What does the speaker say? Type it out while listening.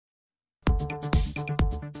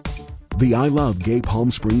the I Love Gay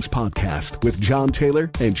Palm Springs podcast with John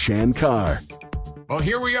Taylor and Shan Carr. Well,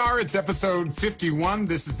 here we are. It's episode 51.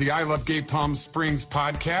 This is the I Love Gay Palm Springs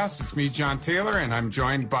podcast. It's me, John Taylor, and I'm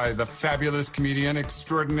joined by the fabulous comedian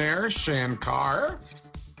extraordinaire, Shan Carr.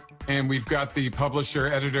 And we've got the publisher,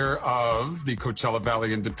 editor of the Coachella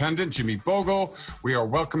Valley Independent, Jimmy Bogle. We are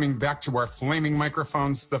welcoming back to our flaming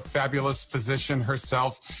microphones the fabulous physician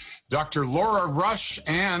herself, Dr. Laura Rush.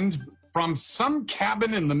 And from some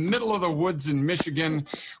cabin in the middle of the woods in Michigan,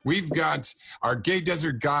 we've got our gay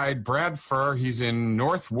desert guide, Brad Furr. He's in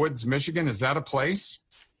North Woods, Michigan. Is that a place?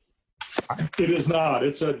 It is not.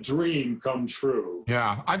 It's a dream come true.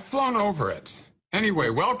 Yeah, I've flown over it. Anyway,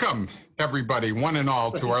 welcome, everybody, one and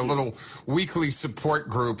all, to our little weekly support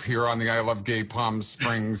group here on the I Love Gay Palm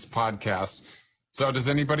Springs podcast. So does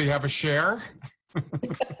anybody have a share?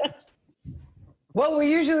 Well,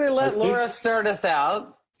 we usually let Laura start us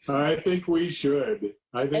out. I think we should.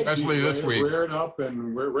 I think especially this week. Wound up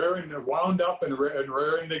and raring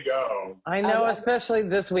to go. I know, especially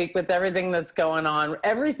this week with everything that's going on.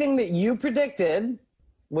 Everything that you predicted,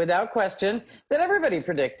 without question, that everybody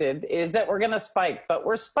predicted, is that we're going to spike. But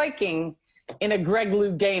we're spiking in a Greg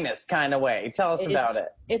Louganis kind of way. Tell us about it.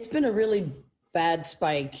 It's been a really bad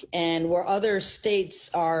spike. And where other states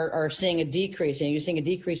are seeing a decrease, and you're seeing a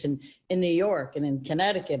decrease in New York and in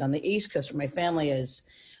Connecticut on the East Coast where my family is.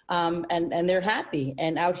 And they're happy.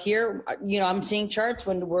 And out here, you know, I'm seeing charts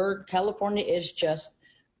where California is just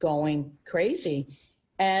going crazy.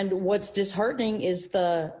 And what's disheartening is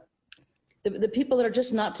the people that are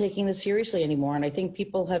just not taking this seriously anymore. And I think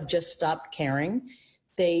people have just stopped caring.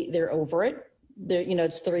 They're over it.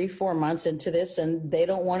 It's 3-4 months into this and they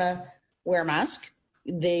don't want to wear a mask.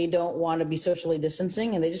 They don't want to be socially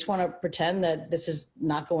distancing and they just want to pretend that this is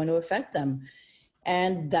not going to affect them.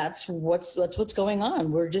 And that's what's going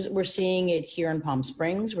on. We're seeing it here in Palm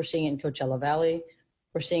Springs. We're seeing it in Coachella Valley.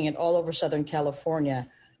 We're seeing it all over Southern California.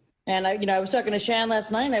 And I was talking to Shan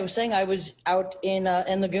last night and I was saying I was out in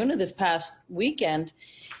Laguna this past weekend.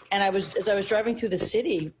 And as I was driving through the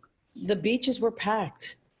city, the beaches were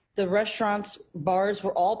packed. The restaurants, bars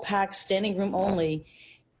were all packed, standing room only.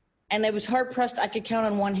 And I was hard pressed. I could count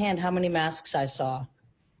on one hand how many masks I saw.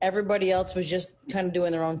 Everybody else was just kind of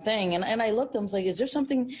doing their own thing. And I looked, I was like, is there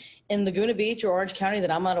something in Laguna Beach or Orange County that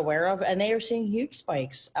I'm not aware of? And they are seeing huge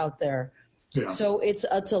spikes out there. Yeah. So it's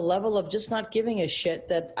a level of just not giving a shit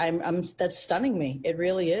that that's stunning me. It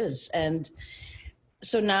really is. And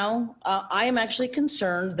so now I am actually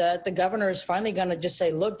concerned that the governor is finally going to just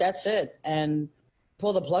say, look, that's it, and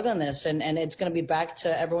pull the plug on this. And it's going to be back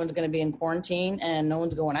to everyone's going to be in quarantine and no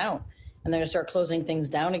one's going out. And they're going to start closing things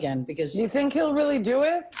down again because... Do you think he'll really do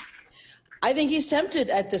it? I think he's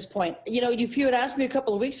tempted at this point. You know, if you had asked me a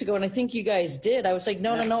couple of weeks ago, and I think you guys did, I was like,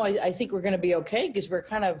 no, I think we're going to be okay because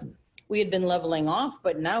we had been leveling off,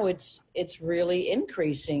 but now it's really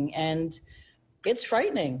increasing and it's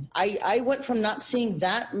frightening. I went from not seeing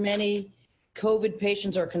that many COVID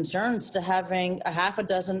patients or concerns to having a half a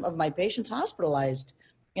dozen of my patients hospitalized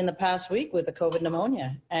in the past week with a COVID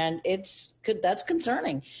pneumonia. And that's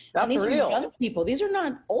concerning. That's and these real. Are young people. These are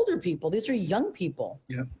not older people. These are young people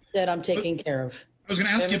that I'm taking care of. I was going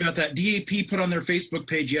to ask you about that. DAP put on their Facebook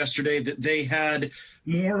page yesterday that they had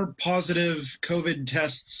more positive COVID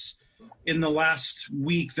tests in the last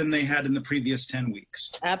week than they had in the previous 10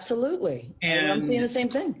 weeks. Absolutely. And I'm seeing the same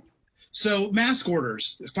thing. So mask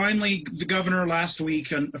orders. Finally, the governor last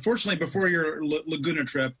week, unfortunately before your Laguna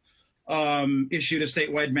trip, issued a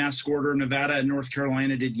statewide mask order. Nevada and North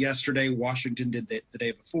Carolina did yesterday. Washington did the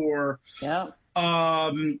day before. Yeah.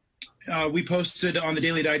 We posted on the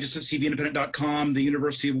Daily Digest at cvindependent.com the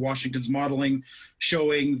University of Washington's modeling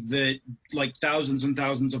showing that like thousands and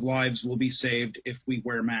thousands of lives will be saved if we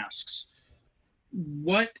wear masks.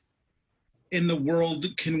 What in the world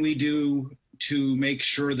can we do to make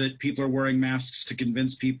sure that people are wearing masks to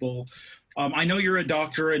convince people? I know you're a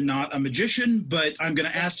doctor and not a magician, but I'm going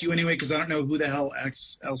to ask you anyway because I don't know who the hell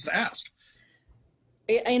else to ask.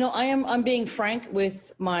 You know, I'm being frank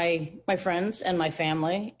with my friends and my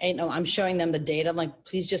family. I'm showing them the data. I'm like,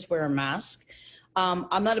 please just wear a mask.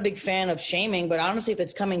 I'm not a big fan of shaming, but honestly, if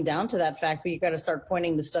it's coming down to that fact, you got to start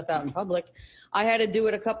pointing the stuff out in public. I had to do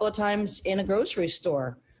it a couple of times in a grocery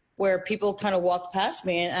store where people kind of walked past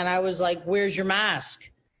me and I was like, where's your mask?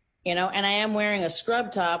 You know, and I am wearing a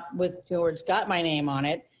scrub top with, where it's got my name on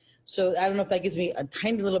it. So I don't know if that gives me a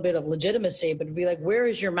tiny little bit of legitimacy, but to be like, where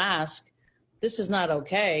is your mask? This is not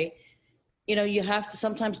okay. You know, you have to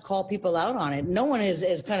sometimes call people out on it. No one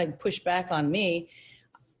is kind of pushed back on me,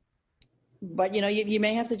 but you know, you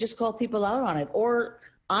may have to just call people out on it. Or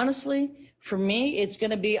honestly, For me, it's going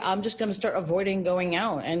to be, I'm just going to start avoiding going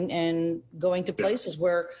out and going to places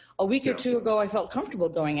where a week or two ago I felt comfortable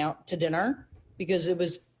going out to dinner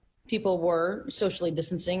because people were socially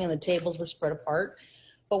distancing and the tables were spread apart.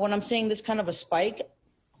 But when I'm seeing this kind of a spike,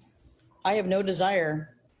 I have no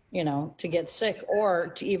desire, to get sick or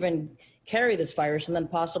to even carry this virus and then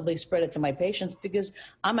possibly spread it to my patients, because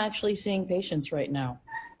I'm actually seeing patients right now.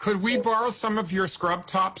 Could we borrow some of your scrub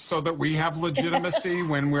tops so that we have legitimacy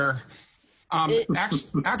when we're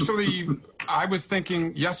actually, I was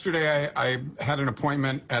thinking yesterday I had an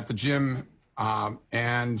appointment at the gym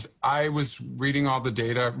and I was reading all the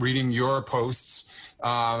data, reading your posts,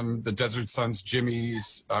 the Desert Sun's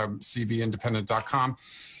Jimmy's, cvindependent.com.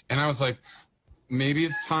 And I was like, maybe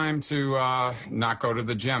it's time to not go to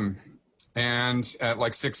the gym. And at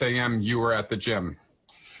like 6 a.m., you were at the gym.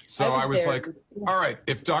 So I was like, all right,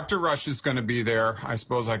 if Dr. Rush is going to be there, I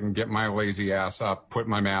suppose I can get my lazy ass up, put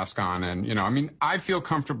my mask on. And, I feel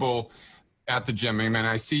comfortable at the gym. I mean,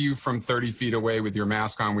 I see you from 30 feet away with your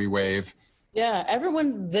mask on, we wave. Yeah,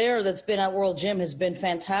 everyone there that's been at World Gym has been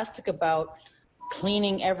fantastic about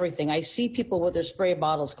cleaning everything. I see people with their spray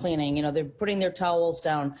bottles cleaning, they're putting their towels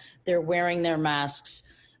down, they're wearing their masks.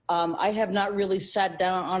 I have not really sat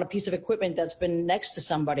down on a piece of equipment that's been next to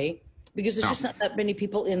somebody because there's just not that many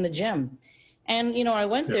people in the gym. And, I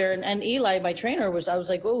went there and Eli, my trainer, I was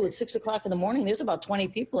like, oh, it's 6 o'clock in the morning. There's about 20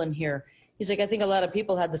 people in here. He's like, I think a lot of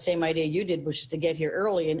people had the same idea you did, which is to get here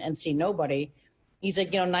early and see nobody. He's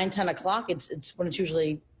like, 9, 10 o'clock, it's when it's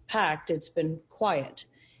usually packed, it's been quiet.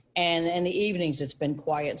 And in the evenings, it's been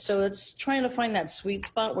quiet. So it's trying to find that sweet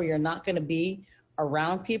spot where you're not going to be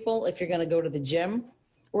around people if you're going to go to the gym.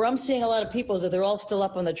 Where I'm seeing a lot of people is that they're all still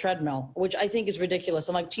up on the treadmill, which I think is ridiculous.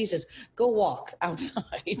 I'm like, Jesus, go walk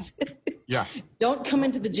outside. Yeah. Don't come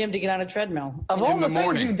into the gym to get on a treadmill. Of all the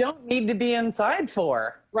things you don't need to be inside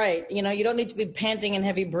for. Right. You don't need to be panting and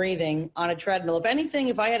heavy breathing on a treadmill. If anything,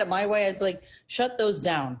 if I had it my way, I'd be like, shut those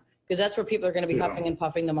down, because that's where people are going to be huffing and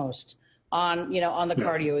puffing the most on the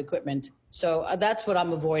cardio equipment. So that's what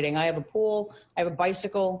I'm avoiding. I have a pool. I have a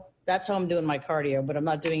bicycle. That's how I'm doing my cardio, but I'm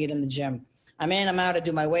not doing it in the gym. I'm in, I'm out, I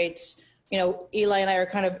do my weights. Eli and I are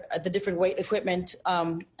kind of at the different weight equipment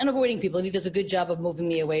and avoiding people. And he does a good job of moving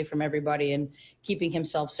me away from everybody and keeping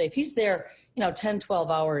himself safe. He's there, 10,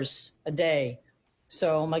 12 hours a day.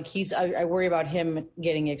 So I'm like, I worry about him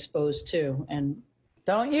getting exposed too. And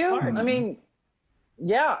don't you? I mean,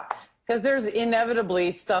 yeah, because there's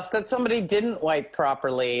inevitably stuff that somebody didn't wipe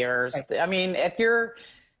properly if you're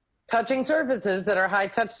touching surfaces that are high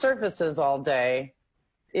touch surfaces all day,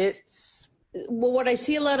 what I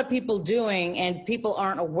see a lot of people doing, and people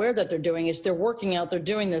aren't aware that they're doing, is they're working out, they're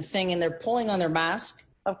doing their thing, and they're pulling on their mask.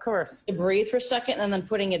 Of course. To breathe for a second and then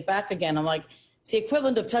putting it back again. I'm like, it's the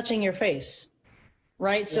equivalent of touching your face,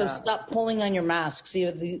 right? So stop pulling on your mask. So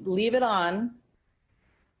you leave it on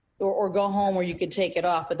or go home where you could take it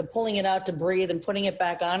off. But the pulling it out to breathe and putting it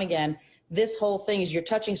back on again, this whole thing is you're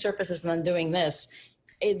touching surfaces and then doing this.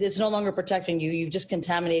 It's no longer protecting you. You've just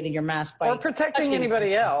contaminated your mask by... Or protecting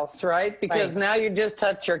anybody else, right? Because now you just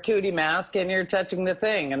touch your cootie mask and you're touching the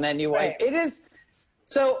thing and then you wipe. It is...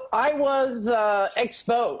 So I was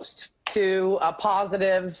exposed to a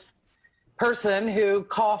positive person who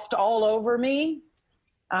coughed all over me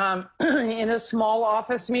in a small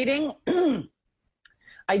office meeting.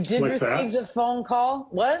 I did receive the phone call.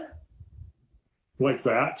 What? Like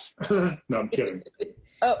that? No, I'm kidding.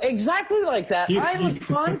 Oh, exactly like that. I'm a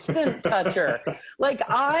constant toucher. Like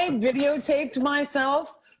I videotaped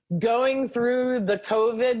myself going through the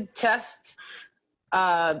COVID test,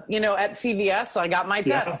 at CVS. I got my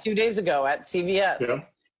test 2 days ago at CVS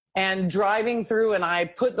and driving through, and I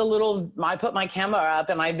put my camera up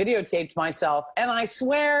and I videotaped myself. And I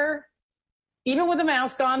swear, even with a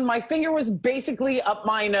mask on, my finger was basically up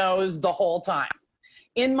my nose the whole time.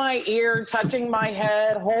 In my ear, touching my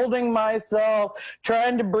head, holding myself,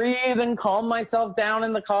 trying to breathe and calm myself down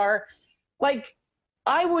in the car. Like,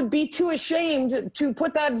 I would be too ashamed to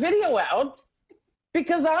put that video out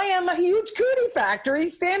because I am a huge cootie factory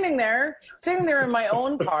sitting there in my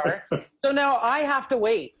own car. So now I have to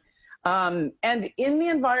wait. And in the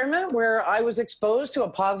environment where I was exposed to a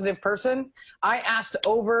positive person, I asked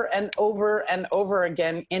over and over and over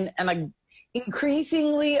again in an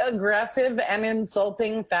increasingly aggressive and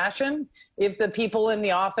insulting fashion if the people in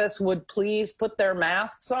the office would please put their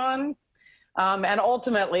masks on. And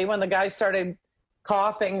ultimately, when the guy started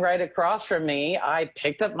coughing right across from me, I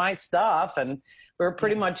picked up my stuff and we were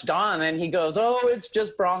pretty much done. And he goes, oh, it's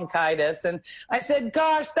just bronchitis. And I said,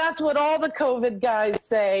 gosh, that's what all the COVID guys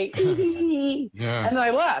say. And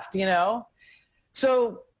I left,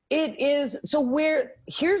 So It is. So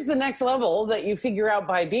here's the next level that you figure out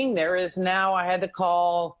by being there is now I had to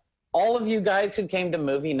call all of you guys who came to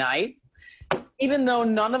movie night, even though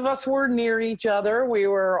none of us were near each other.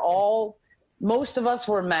 Most of us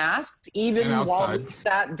were masked, even while we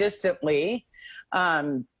sat distantly.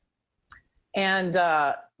 There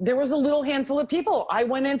was a little handful of people. I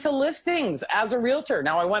went into listings as a realtor.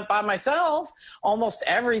 Now, I went by myself almost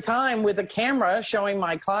every time with a camera showing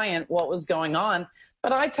my client what was going on.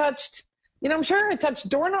 But I touched, I'm sure I touched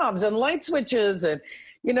doorknobs and light switches and,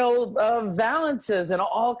 valances and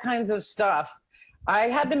all kinds of stuff. I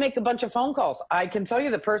had to make a bunch of phone calls. I can tell you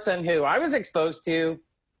the person who I was exposed to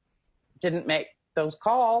didn't make those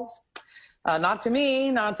calls. Not to me,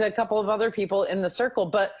 not to a couple of other people in the circle,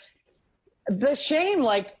 but the shame,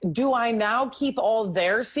 do I now keep all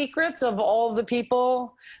their secrets of all the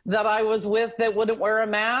people that I was with that wouldn't wear a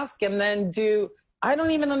mask? And then I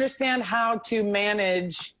don't even understand how to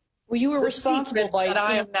manage. Well, you were responsible by that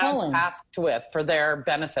I am now calling. tasked with for their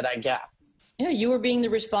benefit, I guess. Yeah, you were being the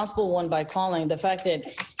responsible one by calling. The fact that,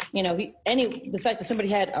 the fact that somebody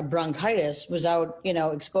had a bronchitis without,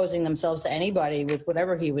 exposing themselves to anybody with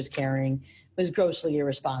whatever he was carrying was grossly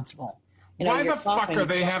irresponsible. Why the fuck are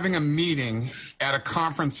they having a meeting at a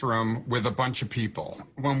conference room with a bunch of people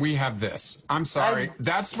when we have this? I'm sorry.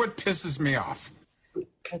 That's what pisses me off.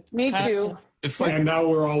 Me too. It's and now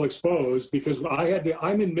we're all exposed because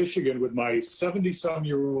I'm in Michigan with my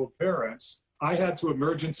 70-some-year-old parents. I had to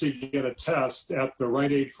emergency get a test at the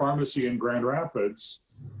Rite Aid Pharmacy in Grand Rapids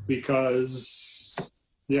because,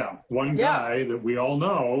 one guy that we all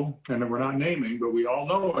know, and we're not naming, but we all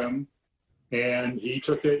know him, and he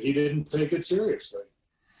didn't take it seriously.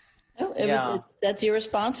 No, that's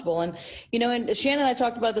irresponsible. And, and Shannon and I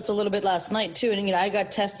talked about this a little bit last night too. And, I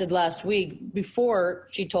got tested last week before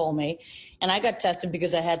she told me, and I got tested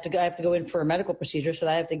because I have to go in for a medical procedure. So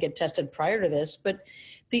I have to get tested prior to this. But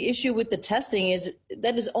the issue with the testing is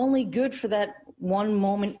that is only good for that one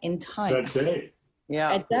moment in time. That day.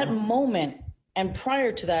 Yeah. At that moment. And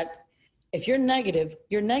prior to that, if you're negative,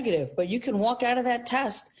 you're negative, but you can walk out of that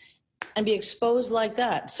test and be exposed like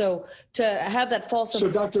that. So to have that false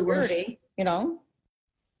sense of security,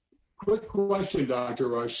 Quick question, Dr.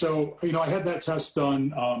 Rush. So, I had that test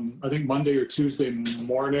done, I think Monday or Tuesday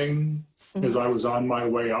morning as I was on my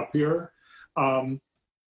way up here.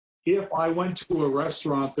 If I went to a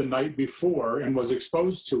restaurant the night before and was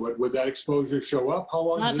exposed to it, would that exposure show up? How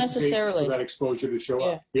long Not does it take necessarily. for that exposure to show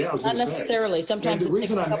up? Yeah, I was Not going to say. necessarily. Sometimes And it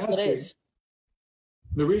takes a couple of days.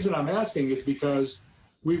 The reason I'm asking is because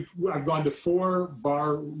I've gone to 4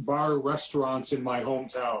 bar restaurants in my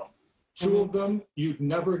hometown. 2 of them, you'd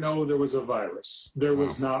never know there was a virus. There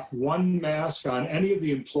was not one mask on any of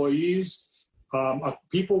the employees.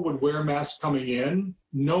 People would wear masks coming in.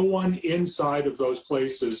 No one inside of those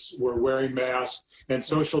places were wearing masks, and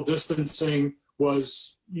social distancing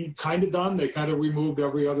was kind of done. They kind of removed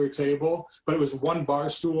every other table, but it was one bar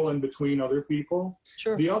stool in between other people.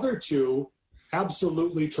 Sure. The other 2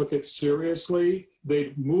 absolutely took it seriously.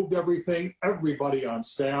 They moved everything, everybody on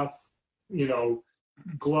staff,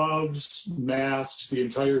 gloves, masks, the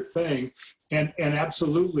entire thing, and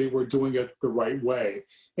absolutely were doing it the right way.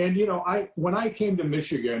 And, when I came to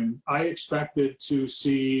Michigan, I expected to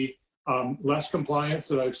see less compliance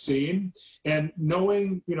that I've seen. And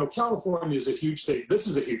knowing, California is a huge state. This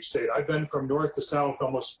is a huge state. I've been from north to south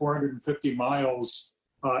almost 450 miles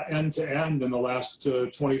end to end in the last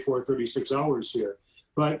 24, 36 hours here.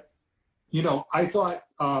 But, I thought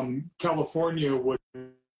California would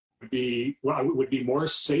be more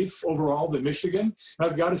safe overall than Michigan. And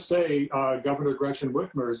I've got to say, Governor Gretchen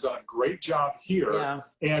Whitmer has done a great job here. Yeah.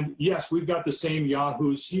 And yes, we've got the same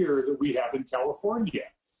yahoos here that we have in California.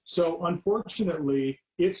 So unfortunately,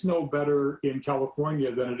 it's no better in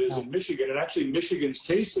California than it is in Michigan. And actually, Michigan's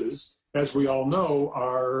cases, as we all know,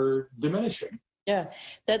 are diminishing. Yeah,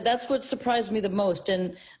 that's what surprised me the most.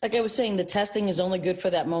 And like I was saying, the testing is only good for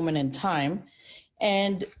that moment in time.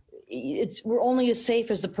 And we're only as safe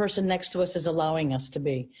as the person next to us is allowing us to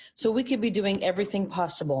be. So we could be doing everything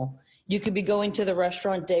possible. You could be going to the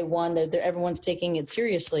restaurant day one that everyone's taking it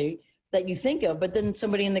seriously that you think of, but then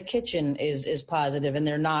somebody in the kitchen is positive and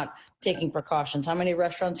they're not taking precautions. How many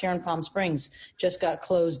restaurants here in Palm Springs just got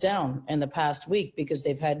closed down in the past week because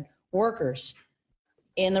they've had workers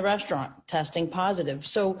in the restaurant testing positive?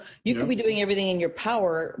 So you could be doing everything in your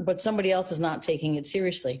power, but somebody else is not taking it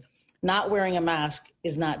seriously. Not wearing a mask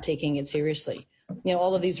is not taking it seriously.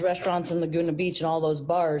 All of these restaurants in Laguna Beach and all those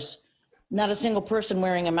bars, not a single person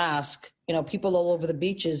wearing a mask. People all over the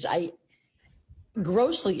beaches.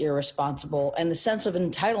 Grossly irresponsible, and the sense of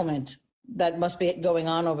entitlement that must be going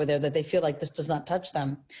on over there, that they feel like this does not touch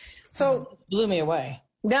them. So it blew me away.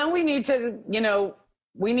 now we need to,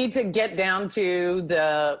 we need to get down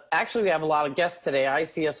to actually we have a lot of guests today. I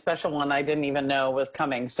see a special one I didn't even know was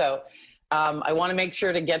coming. So I want to make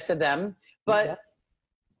sure to get to them. But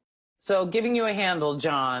so giving you a handle,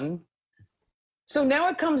 John. So now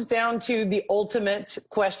it comes down to the ultimate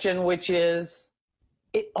question, which is,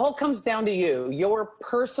 it all comes down to your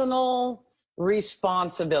personal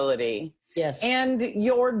responsibility. Yes. And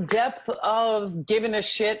your depth of giving a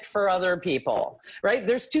shit for other people, right?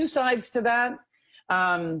 There's two sides to that.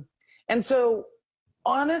 And so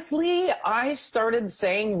honestly, I started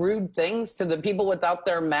saying rude things to the people without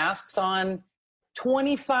their masks on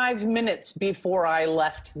 25 minutes before I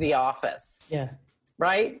left the office. Yeah.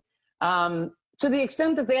 Right? To the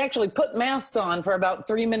extent that they actually put masks on for about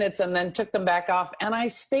 3 minutes and then took them back off. And I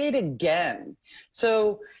stayed again.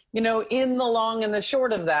 So, in the long and the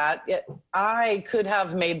short of that, I could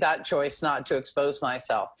have made that choice not to expose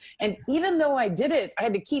myself. And even though I did it, I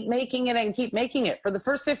had to keep making it and keep making it. For the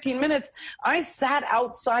first 15 minutes, I sat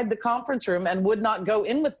outside the conference room and would not go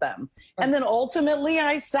in with them. And then ultimately,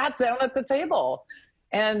 I sat down at the table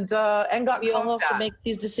and got We all have to contact. make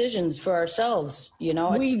these decisions for ourselves,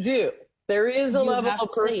 We do. There is a You level have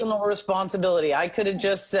of to say it. personal responsibility. I could have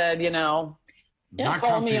just said, Not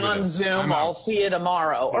call me comfy with on this. Zoom, I'm out. I'll see you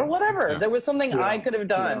tomorrow, or whatever. Yeah. There was something Yeah. I could have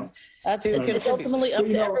done. That's to it's contribute. ultimately up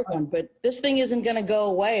You to know, everyone, but this thing isn't going to go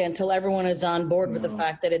away until everyone is on board with the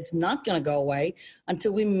fact that it's not going to go away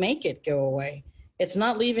until we make it go away. It's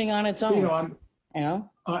not leaving on its own.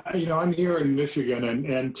 I'm here in Michigan,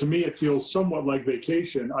 and to me, it feels somewhat like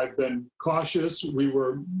vacation. I've been cautious. We've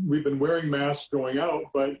been wearing masks going out,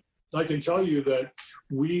 but I can tell you that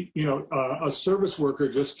a service worker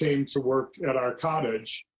just came to work at our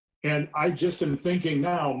cottage. And I just am thinking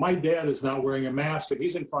now, my dad is not wearing a mask and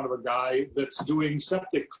he's in front of a guy that's doing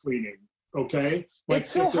septic cleaning. Okay.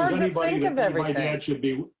 It's so if there's hard to anybody think of that everything. my dad should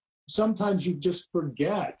be, sometimes you just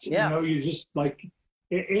forget, Yeah. you just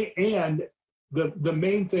and the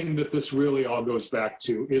main thing that this really all goes back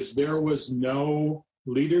to is there was no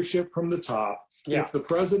leadership from the top. Yeah. If the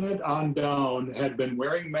president on down had been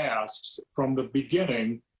wearing masks from the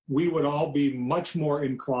beginning, we would all be much more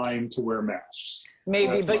inclined to wear masks.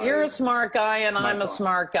 Maybe, That's but my- you're a smart guy and my I'm a thought.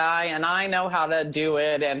 smart guy and I know how to do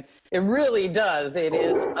it. And it really does. It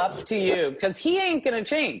is up to you because he ain't going to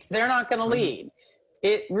change. They're not going to lead.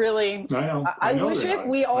 It really, I know. I know wish that. it.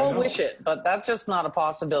 We all I know. wish it, but that's just not a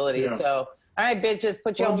possibility. Yeah. So, all right, bitches,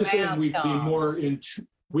 put your Well, I'm just saying mask we'd be on.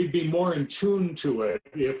 we'd be more in tune to it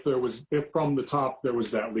if from the top there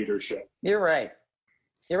was that leadership. You're right.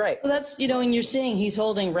 You're right. Well, that's, and you're seeing he's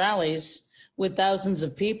holding rallies with thousands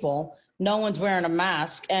of people. No one's wearing a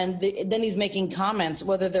mask. And then he's making comments,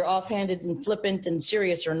 whether they're offhanded and flippant and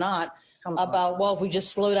serious or not, about, well, if we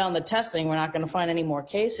just slow down the testing, we're not going to find any more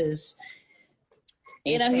cases.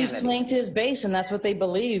 He's Insanity. playing to his base, and that's what they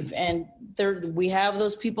believe. And we have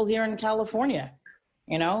those people here in California,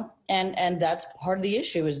 and that's part of the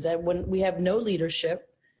issue is that when we have no leadership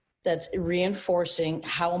that's reinforcing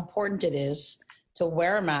how important it is to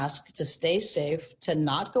wear a mask, to stay safe, to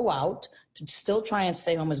not go out, to still try and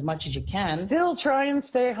stay home as much as you can. Still try and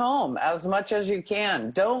stay home as much as you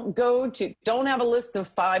can. Don't have a list of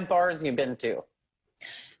 5 bars you've been to.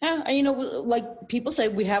 Yeah, like people say,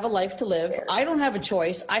 we have a life to live. I don't have a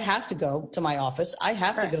choice. I have to go to my office. I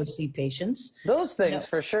have to go see patients. Those things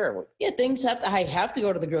for sure. Yeah, I have to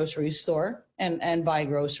go to the grocery store and buy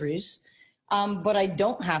groceries. But I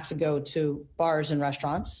don't have to go to bars and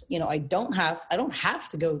restaurants. I don't have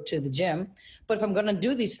to go to the gym. But if I'm going to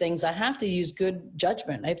do these things, I have to use good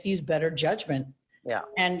judgment. I have to use better judgment. Yeah.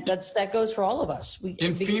 And that goes for all of us.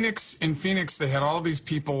 In Phoenix, they had all these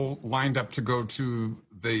people lined up to go to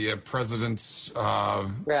the president's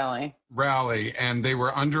rally, and they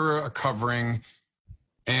were under a covering,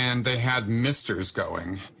 and they had misters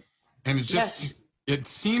going, and it just it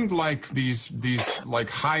seemed like these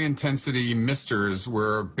like high intensity misters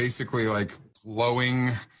were basically like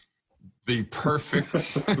blowing the perfect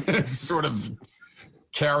sort of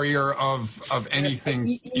carrier of anything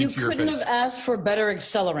You into your couldn't face. have asked for better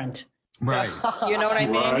accelerant. Right. You know what I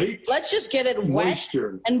mean? Right. Let's just get it wet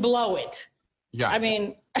Moisture. and blow it. Yeah. I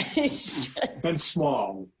mean, it's And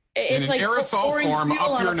small. In an like aerosol pouring form fuel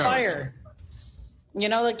up on your a nose. fire.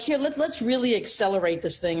 Here, let's really accelerate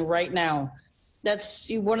this thing right now. That's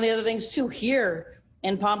one of the other things too. Here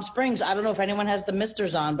in Palm Springs, I don't know if anyone has the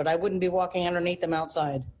misters on, but I wouldn't be walking underneath them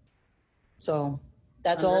outside. So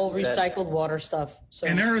That's all Understood. recycled water stuff. So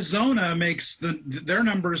And Arizona makes their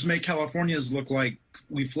numbers make California's look like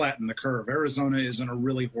we flattened the curve. Arizona is in a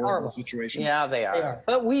really horrible situation. Yeah, they are.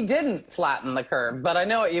 But we didn't flatten the curve, but I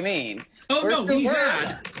know what you mean. Oh, We're no, still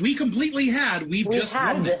we completely had. We just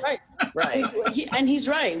had won it. right. And he's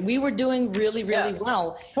right. We were doing really, really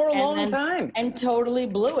well for a long time, and totally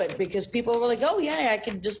blew it because people were like, "Oh yeah, I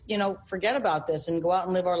could just forget about this and go out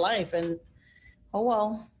and live our life." And oh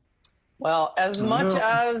well. Well, as much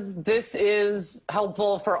as this is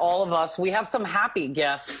helpful for all of us, we have some happy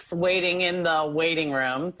guests waiting in the waiting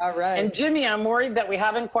room. All right. And Jimmy, I'm worried that we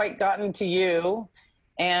haven't quite gotten to you.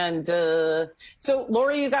 And so,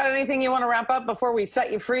 Lori, you got anything you want to wrap up before we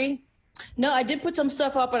set you free? No, I did put some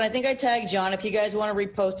stuff up, and I think I tagged John. If you guys want to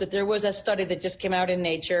repost it, there was a study that just came out in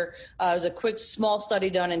Nature. It was a quick, small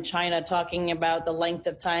study done in China talking about the length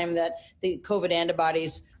of time that the COVID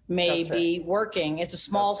antibodies may be working. It's a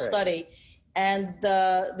small study. And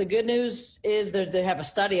the good news is that they have a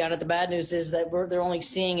study on it. The bad news is that they're only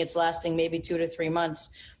seeing it's lasting maybe 2 to 3 months.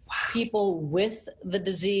 Wow. People with the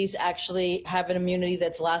disease actually have an immunity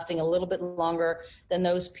that's lasting a little bit longer than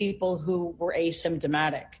those people who were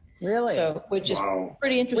asymptomatic. Really? So, which is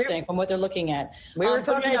pretty interesting from what they're looking at. We were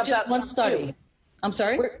talking about just that one study. too. I'm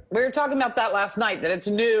sorry? We were talking about that last night, that it's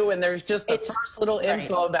new and there's just the first little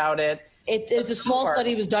info about it. It's a small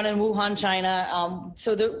study. It was done in Wuhan, China.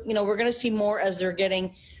 So we're going to see more as they're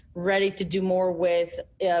getting ready to do more with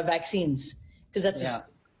vaccines, because that's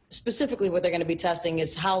specifically what they're going to be testing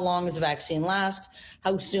is how long does the vaccine last?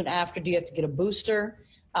 How soon after do you have to get a booster?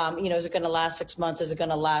 Is it going to last 6 months? Is it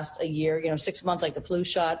going to last a year? 6 months like the flu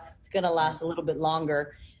shot. It's going to last a little bit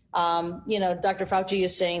longer. Dr. Fauci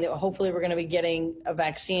is saying that hopefully we're going to be getting a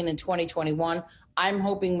vaccine in 2021. I'm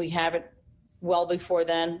hoping we have it well before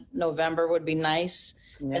then. November would be nice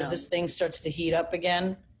as this thing starts to heat up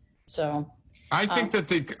again. So I think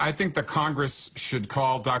the Congress should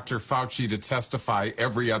call Dr. Fauci to testify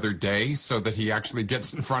every other day so that he actually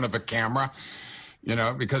gets in front of a camera,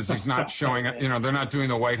 because he's not showing, they're not doing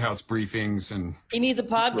the White House briefings. And he needs a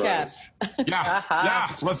podcast. Right. Yeah.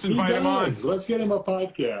 Let's invite him on. Let's get him a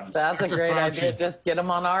podcast. That's Dr. a great Fauci. idea. Just get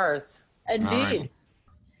him on ours. Indeed. Right.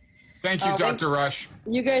 Thank you, Dr. Rush.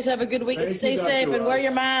 You guys have a good week. Thank Stay you, safe Dr. and wear Rush.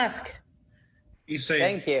 your mask. Be safe.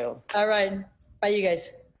 Thank you. All right. Bye, you guys.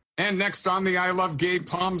 And next on the I Love Gay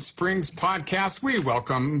Palm Springs podcast, we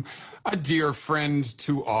welcome a dear friend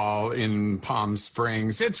to all in Palm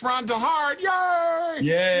Springs. It's Ron DeHart.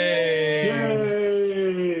 Yay! Yay!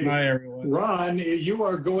 Yay! Hi, everyone. Ron, you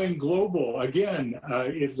are going global again.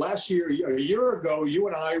 A year ago, you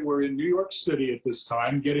and I were in New York City at this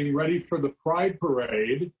time, getting ready for the Pride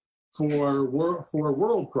Parade for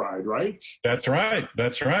World Pride, right? That's right.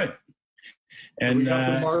 And we got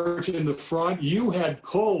the march in the front. You had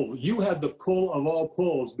the pull of all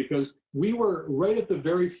pulls, because we were right at the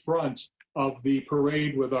very front of the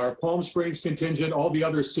parade with our Palm Springs contingent, all the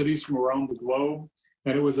other cities from around the globe.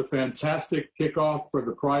 And it was a fantastic kickoff for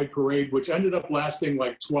the Pride Parade, which ended up lasting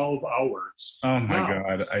like 12 hours. Oh, my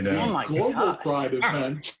God. I know. Global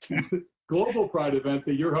Pride event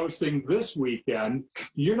that you're hosting this weekend.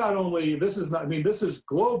 You're not only, this is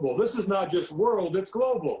global. This is not just world, it's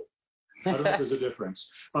global. I don't know if there's a difference.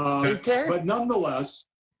 But nonetheless,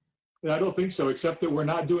 I don't think so, except that we're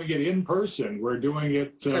not doing it in person. We're doing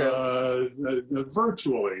it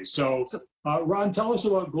virtually. So, Ron, tell us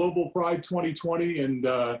about Global Pride 2020 and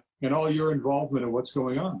all your involvement in what's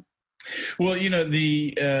going on. Well,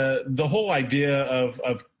 the whole idea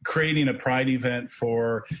of creating a Pride event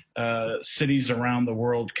for cities around the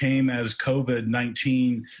world came as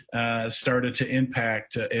COVID-19 started to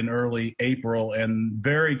impact in early April, and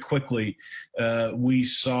very quickly we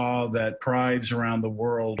saw that prides around the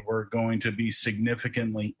world were going to be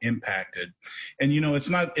significantly impacted. And it's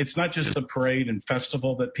not just the parade and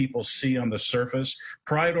festival that people see on the surface.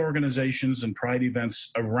 Pride organizations and Pride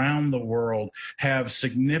events around the world have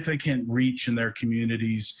significant reach in their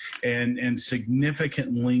communities and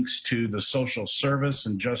significant links to the social service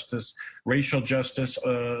and justice, racial justice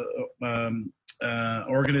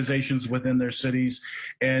organizations within their cities,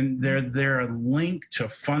 and they're linked to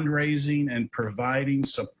fundraising and providing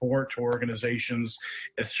support to organizations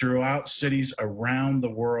throughout cities around the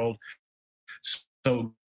world.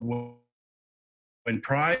 So when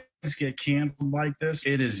Pride get canceled like this,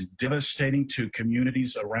 it is devastating to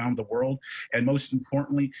communities around the world. And most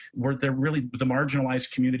importantly, they're really the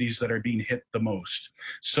marginalized communities that are being hit the most.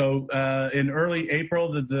 So in early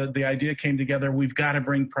April, the idea came together. We've got to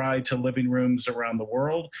bring Pride to living rooms around the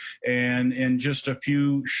world. And in just a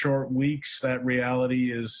few short weeks, that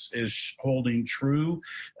reality is holding true.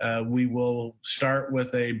 We will start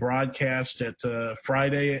with a broadcast at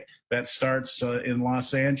Friday that starts in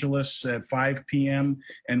Los Angeles at 5 p.m.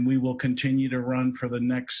 and we will continue to run for the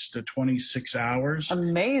next 26 hours.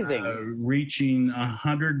 Amazing. Reaching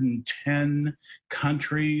 110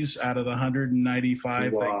 countries out of the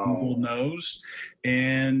 195 that Google knows.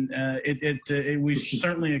 And we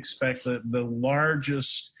certainly expect the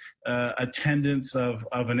largest attendance of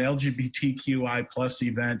an LGBTQI plus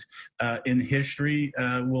event in history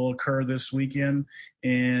will occur this weekend.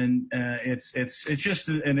 And it's just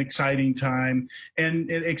an exciting time,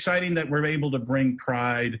 and exciting that we're able to bring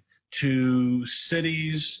Pride to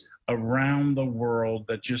cities around the world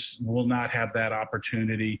that just will not have that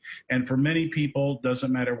opportunity. And for many people,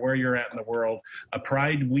 doesn't matter where you're at in the world, a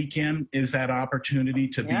Pride weekend is that opportunity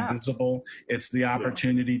to be visible. It's the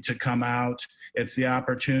opportunity to come out. It's the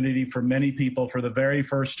opportunity for many people for the very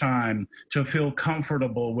first time to feel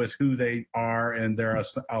comfortable with who they are and their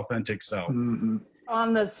authentic self. Mm-hmm.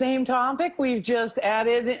 On the same topic, we've just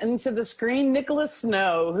added into the screen Nicholas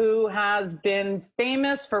Snow, who has been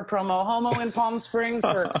famous for Promo Homo in Palm Springs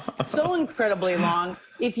for so incredibly long.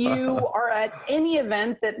 If you are at any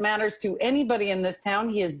event that matters to anybody in this town,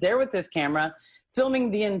 he is there with his camera, filming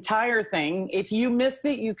the entire thing. If you missed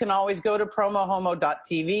it, you can always go to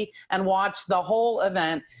promohomo.tv and watch the whole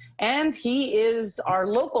event. And he is our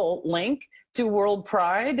local link to World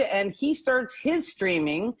Pride, and he starts his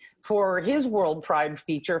streaming for his World Pride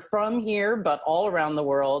feature from here, but all around the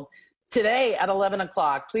world, today at 11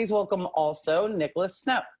 o'clock. Please welcome also Nicholas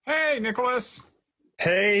Snow. Hey, Nicholas.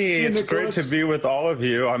 Hey, it's Nicholas. great to be with all of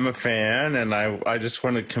you. I'm a fan, and I just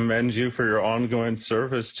want to commend you for your ongoing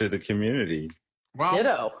service to the community. Well,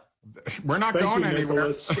 Ditto. we're not Thank going you, anywhere.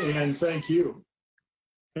 Nicholas, and thank you.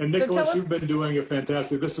 And So tell Nicholas, us- you've been doing a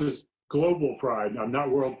fantastic. This is Global Pride. No,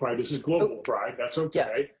 not World Pride. This is Global Pride. That's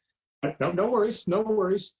okay. No worries. No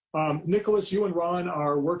worries. Nicholas, you and Ron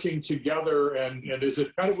are working together, and is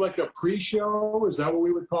it kind of like a pre-show? Is that what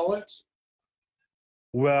we would call it?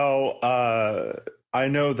 Well, I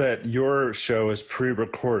know that your show is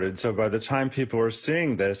pre-recorded, so by the time people are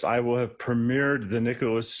seeing this, I will have premiered the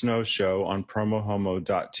Nicholas Snow Show on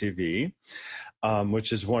promohomo.tv.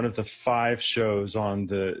 Which is one of the 5 shows on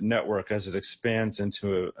the network as it expands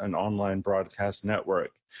into an online broadcast network.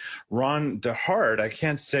 Ron DeHart, I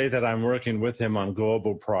can't say that I'm working with him on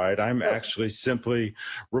Global Pride. I'm actually simply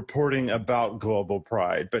reporting about Global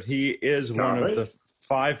Pride, but he is one of the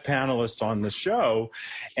 5 panelists on the show.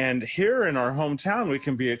 And here in our hometown, we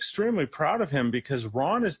can be extremely proud of him because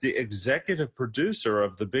Ron is the executive producer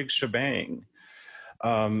of The Big Shebang.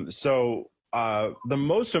 The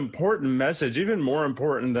most important message, even more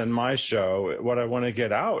important than my show, what I want to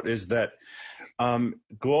get out is that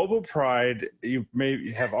Global Pride, you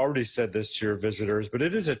may have already said this to your visitors, but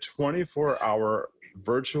it is a 24-hour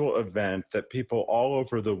virtual event that people all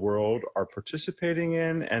over the world are participating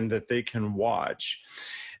in and that they can watch.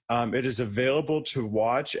 It is available to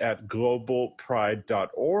watch at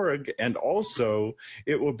globalpride.org, and also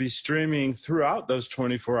it will be streaming throughout those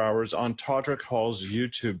 24 hours on Todrick Hall's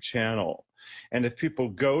YouTube channel. And if people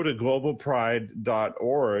go to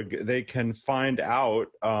globalpride.org, they can find out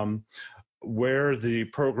where the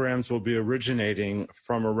programs will be originating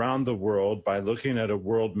from around the world by looking at a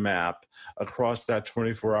world map across that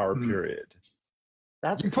 24-hour period.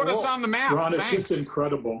 That's You put us on the map. Ron, it's Thanks. just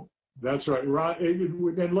incredible. That's right, Ron.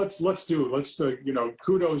 And let's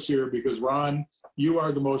kudos here, because Ron, you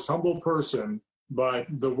are the most humble person, but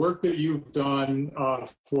the work that you've done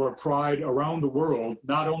for Pride around the world,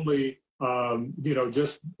 not only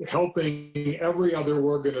just helping every other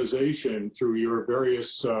organization through your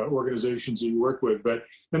various organizations that you work with,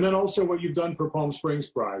 and then also what you've done for Palm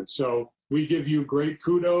Springs Pride. So we give you great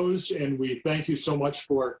kudos, and we thank you so much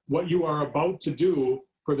for what you are about to do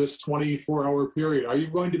for this 24-hour period. Are you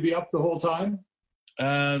going to be up the whole time?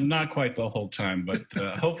 Not quite the whole time, but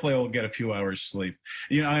hopefully I'll get a few hours sleep.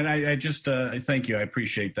 And I just thank you. I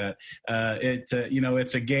appreciate that.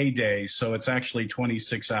 It's a gay day, so it's actually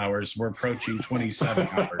 26 hours. We're approaching 27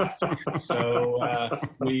 hours. So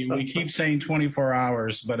we keep saying 24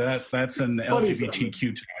 hours, but that's an LGBTQ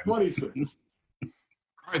time. 26.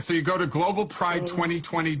 All right, so you go to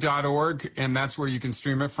globalpride2020.org, and that's where you can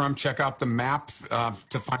stream it from. Check out the map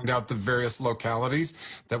to find out the various localities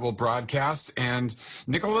that will broadcast. And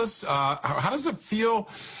Nicholas, how does it feel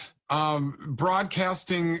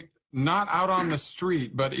broadcasting not out on the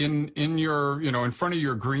street, but in your, in front of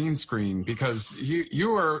your green screen, because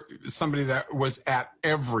you were somebody that was at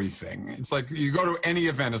everything. It's like you go to any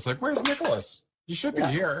event, it's like, where's Nicholas? You should be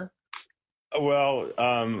here. Well,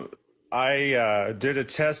 I did a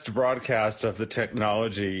test broadcast of the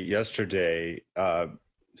technology yesterday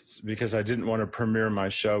because I didn't want to premiere my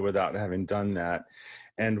show without having done that.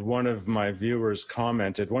 And one of my viewers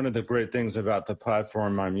commented, one of the great things about the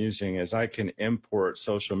platform I'm using is I can import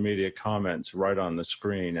social media comments right on the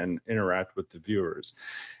screen and interact with the viewers.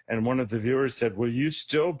 And one of the viewers said, will you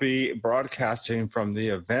still be broadcasting from the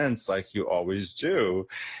events like you always do?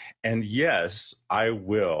 And yes, I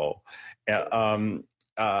will. I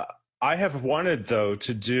have wanted, though,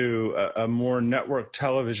 to do a more network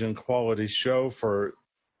television quality show for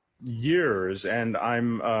years, and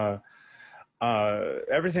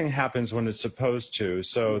everything happens when it's supposed to.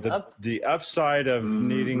 So the upside of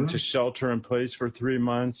needing to shelter in place for 3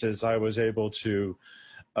 months is I was able to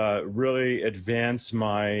really advance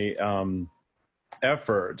my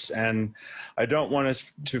efforts. And I don't want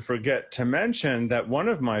us to forget to mention that one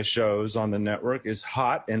of my shows on the network is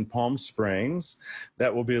Hot in Palm Springs,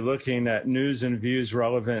 that will be looking at news and views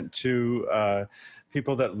relevant to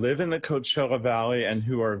people that live in the Coachella Valley and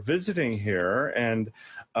who are visiting here. And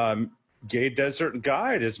Gay Desert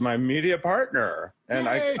Guide is my media partner, and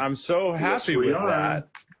I'm so happy with that.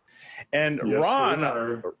 And yes,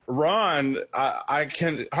 Ron, I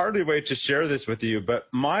can hardly wait to share this with you, but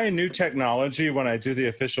my new technology, when I do the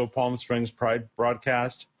official Palm Springs Pride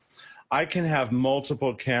broadcast, I can have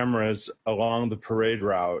multiple cameras along the parade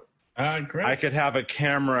route. Great. I could have a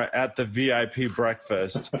camera at the VIP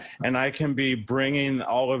breakfast, and I can be bringing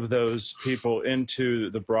all of those people into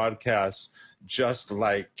the broadcast just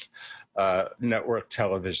like network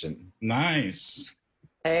television. Nice.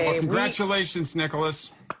 Hey, well, congratulations,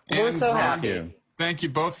 Nicholas. We're so happy. Thank you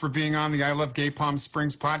both for being on the I Love Gay Palm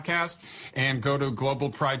Springs podcast. And go to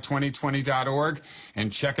globalpride2020.org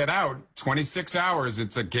and check it out. 26 hours.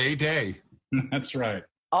 It's a gay day. That's right.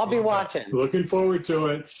 I'll be watching. Looking forward to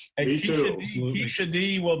it. Me too. Keisha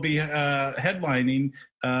D will be headlining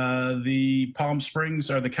the Palm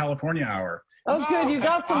Springs or the California Hour. Oh, good. You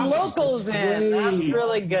got some awesome. Locals in. That's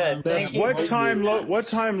really good. Thank you. What time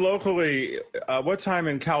locally? What time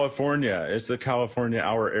in California is the California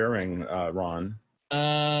Hour airing, Ron?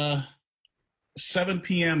 7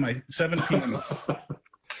 p.m. 7 p.m.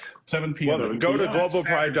 7 p.m. Well, go to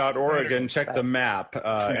globalpride.org and check the map,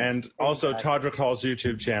 and also Todrick Hall's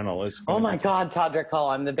YouTube channel is. Oh my God, Todrick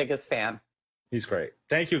Hall! I'm the biggest fan. He's great.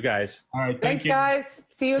 Thank you, guys. All right, thanks, guys.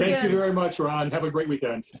 See you again. Thank you very much, Ron. Have a great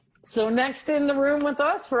weekend. So next in the room with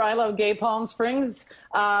us for I Love Gay Palm Springs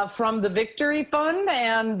from the Victory Fund,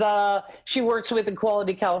 and she works with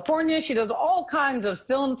Equality California. She does all kinds of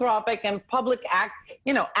philanthropic and public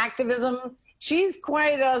activism. She's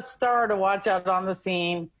quite a star to watch out on the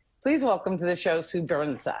scene. Please welcome to the show, Sue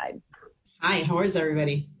Burnside. Hi, how is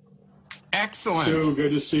everybody? Excellent. Sue,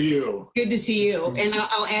 good to see you. Good to see you. And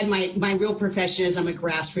I'll add my real profession is I'm a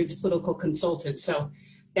grassroots political consultant. So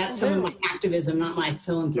that's some of my activism, not my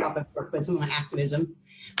philanthropic work, but some of my activism.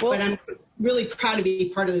 Well, but I'm really proud to be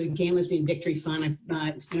part of the Gay and Lesbian Victory Fund.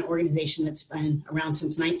 It's been an organization that's been around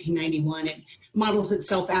since 1991. It models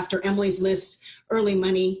itself after Emily's List. Early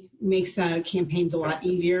money makes campaigns a lot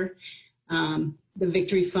easier. The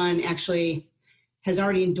Victory Fund actually has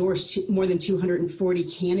already endorsed more than 240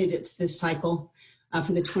 candidates this cycle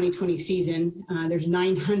for the 2020 season. There's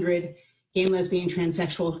 900 gay and lesbian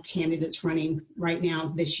transsexual candidates running right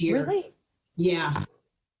now this year. Really? Yeah.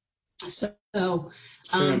 So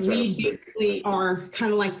we basically are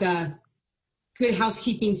kind of like the Good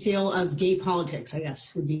Housekeeping seal of gay politics, I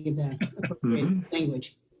guess would be the appropriate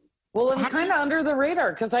language. Well, it's kind of under the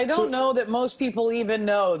radar because I don't know that most people even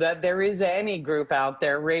know that there is any group out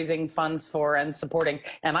there raising funds for and supporting.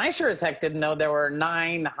 And I sure as heck didn't know there were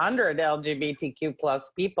 900 LGBTQ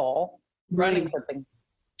plus people running for things.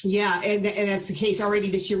 Yeah, and that's the case. Already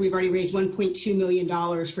this year, we've already raised $1.2 million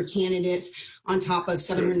for candidates on top of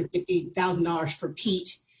 $750,000 for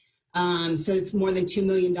Pete. So it's more than $2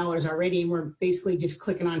 million already, and we're basically just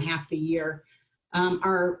clicking on half the year.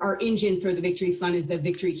 Our engine for the Victory Fund is the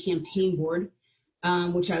Victory Campaign Board,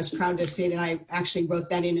 which I was proud to say that I actually wrote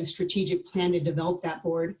that in a strategic plan to develop that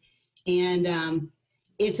board. And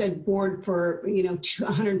it's a board for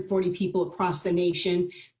 140 people across the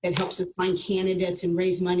nation that helps us find candidates and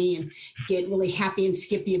raise money and get really happy and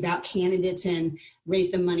skippy about candidates and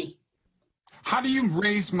raise the money. How do you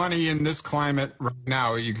raise money in this climate right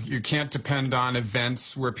now? You can't depend on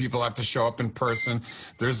events where people have to show up in person.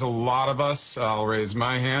 There's a lot of us, I'll raise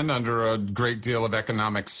my hand, under a great deal of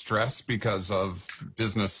economic stress because of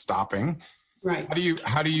business stopping. Right.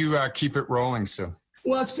 How do you keep it rolling, Sue?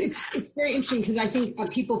 Well, it's very interesting because I think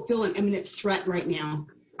people feel an imminent threat right now,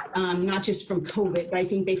 not just from COVID, but I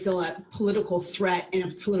think they feel a political threat and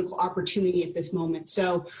a political opportunity at this moment.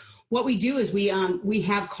 So what we do is we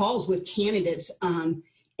have calls with candidates, and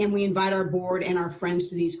we invite our board and our friends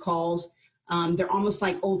to these calls. They're almost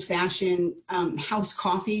like old-fashioned house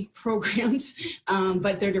coffee programs,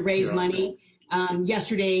 but they're to raise money.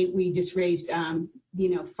 Yesterday, we just raised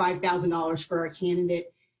 $5,000 for a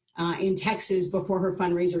candidate in Texas before her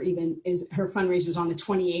fundraiser her fundraiser is on the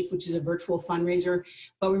 28th, which is a virtual fundraiser.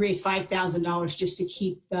 But we raised $5,000 just to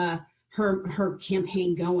keep her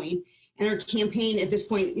campaign going. And our campaign at this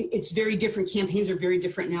point, it's very different. Campaigns are very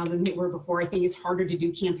different now than they were before. I think it's harder to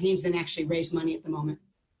do campaigns than actually raise money at the moment.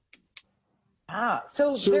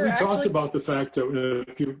 So we talked about the fact that a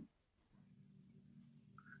few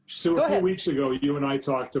weeks ago, you and I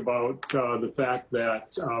talked about the fact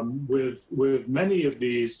that with many of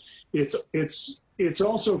these, it's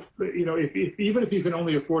also, even if you can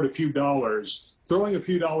only afford a few dollars, throwing a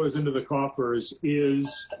few dollars into the coffers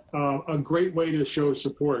is a great way to show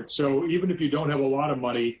support. So even if you don't have a lot of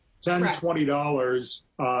money, $10,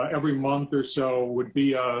 $20 every month or so would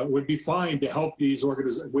be fine to help these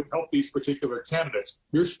particular candidates.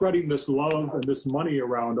 You're spreading this love and this money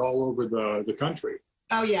around all over the country.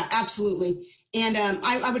 Oh yeah, absolutely. And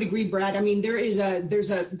I would agree, Brad. I mean,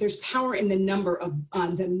 there's power in the number of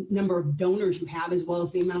donors you have, as well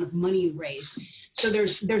as the amount of money you raise. So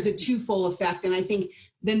there's a twofold effect. And I think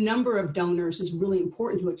the number of donors is really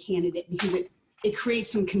important to a candidate because it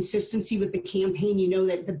creates some consistency with the campaign. You know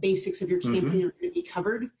that the basics of your campaign are going to be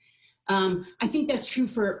covered. I think that's true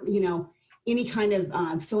for, any kind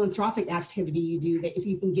of philanthropic activity you do, that if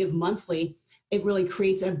you can give monthly, it really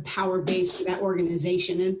creates a power base for that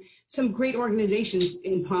organization. And some great organizations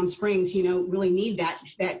in Palm Springs, really need that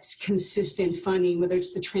consistent funding, whether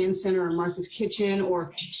it's the Trans Center or Martha's Kitchen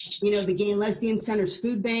or, the Gay and Lesbian Center's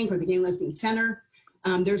Food Bank or the Gay and Lesbian Center.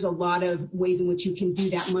 There's a lot of ways in which you can do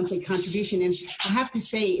that monthly contribution. And I have to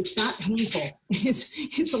say, it's not painful.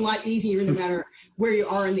 It's a lot easier no matter where you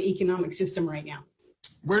are in the economic system right now.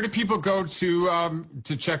 Where do people go to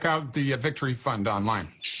check out the Victory Fund online?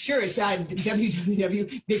 Sure, it's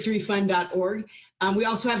www.victoryfund.org. We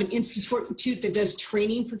also have an institute that does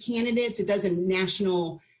training for candidates. It does a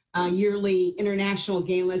national yearly International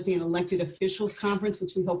Gay and Lesbian Elected Officials Conference,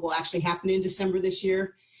 which we hope will actually happen in December this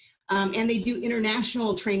year. And they do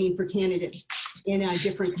international training for candidates in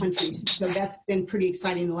different countries. So that's been pretty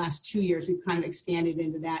exciting the last 2 years. We've kind of expanded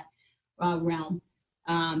into that realm.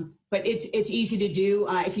 But it's easy to do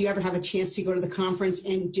if you ever have a chance to go to the conference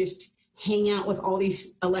and just hang out with all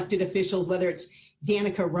these elected officials, whether it's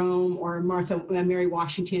Danica Rome or Mary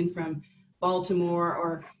Washington from Baltimore,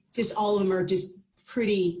 or just all of them are just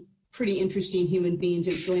pretty interesting human beings.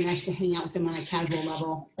 It's really nice to hang out with them on a casual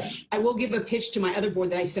level. I will give a pitch to my other board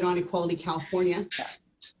that I sit on, Equality California,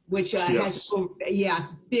 which has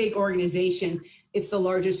big organization. It's the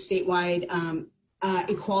largest statewide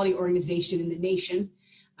equality organization in the nation.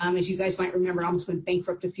 As you guys might remember, almost went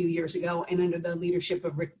bankrupt a few years ago, and under the leadership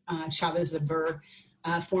of Rick Chavez-Aver,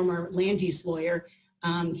 former land use lawyer,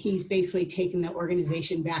 he's basically taken the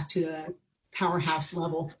organization back to a powerhouse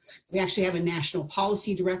level. We actually have a national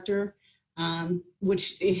policy director,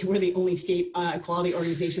 which we're the only state equality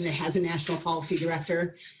organization that has a national policy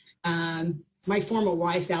director. My former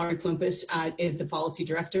wife, Valerie Klumpus, is the policy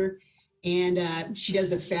director, and she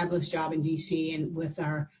does a fabulous job in DC. And with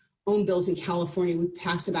our own bills in California, we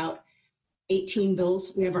pass about 18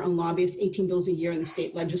 bills. We have our own lobbyists, 18 bills a year in the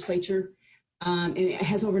state legislature. And it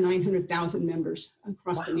has over 900,000 members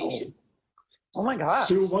across the nation. Oh my gosh.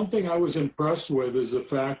 Sue, one thing I was impressed with is the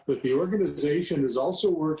fact that the organization is also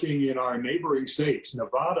working in our neighboring states,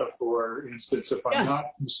 Nevada, for instance, if I'm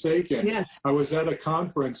not mistaken. Yes. I was at a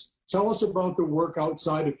conference. Tell us about the work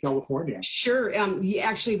outside of California. Sure.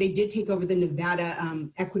 Actually, they did take over the Nevada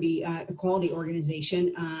Equality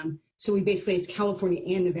Organization. So we basically, it's California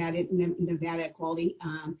and Nevada Equality.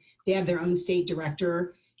 They have their own state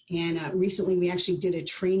director. And recently we actually did a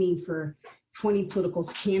training for 20 political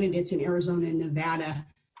candidates in Arizona and Nevada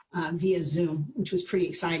via Zoom, which was pretty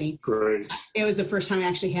exciting. Great. It was the first time I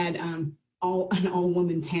actually had an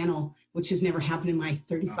all-woman panel, which has never happened in my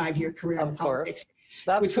 35-year career in politics.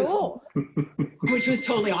 That's cool. Which was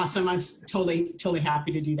totally awesome. I was totally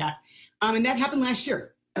happy to do that. And that happened last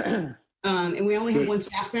year. And we only have one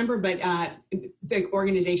staff member, but the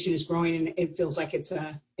organization is growing, and it feels like it's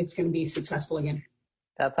going to be successful again.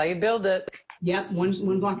 That's how you build it. Yep,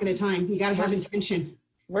 one block at a time. You got to have intention.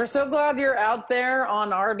 We're so glad you're out there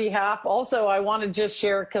on our behalf. Also, I want to just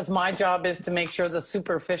share, because my job is to make sure the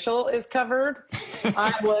superficial is covered.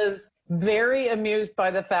 I was very amused by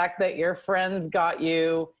the fact that your friends got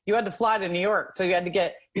you had to fly to New York. So you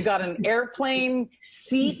got an airplane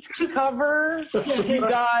seat cover. You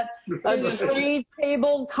got a tree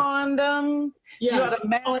table condom. Yes. You got a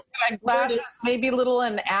melon, you had glasses, maybe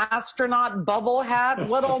an astronaut bubble hat.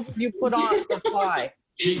 What all did you put on to fly?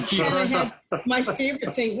 My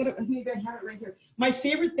favorite thing, maybe I have it right here. My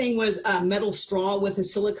favorite thing was a metal straw with a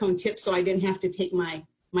silicone tip, so I didn't have to take my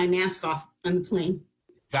mask off on the plane.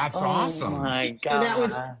 That's awesome. Oh my God. So that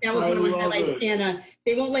was one of my highlights. And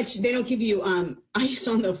they don't give you ice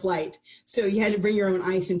on the flight. So you had to bring your own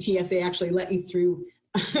ice, and TSA actually let you through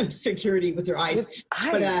security with your ice.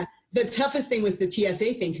 But the toughest thing was the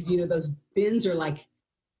TSA thing, because those bins are like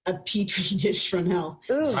a petri dish from hell.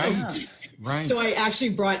 Ooh, Right. So I actually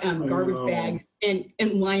brought garbage bag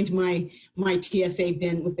and lined my TSA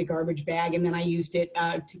bin with the garbage bag, and then I used it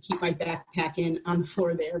to keep my backpack in on the floor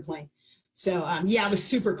of the airplane. So I was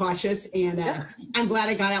super cautious, and I'm glad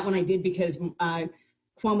I got out when I did, because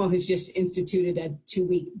Cuomo has just instituted a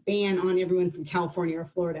 2-week ban on everyone from California or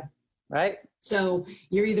Florida. Right. So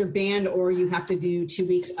you're either banned or you have to do 2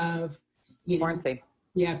 weeks of quarantine.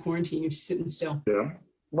 Yeah, quarantine. You're sitting still. Yeah.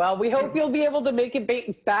 Well, we hope you'll be able to make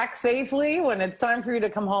it back safely when it's time for you to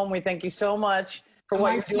come home. We thank you so much for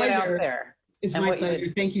what you're doing out there. It's my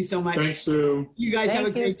pleasure. Thank you so much. Thanks, Sue. You guys have a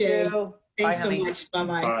great day. Thanks so much. Bye.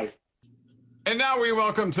 Bye-bye. And now we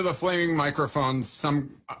welcome to the flaming microphones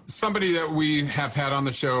somebody that we have had on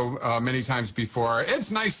the show many times before.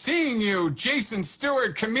 It's nice seeing you, Jason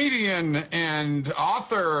Stewart, comedian and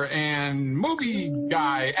author and movie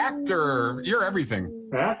guy, actor. You're everything.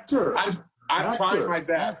 Actor. I'm trying my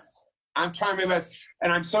best. I'm trying my best.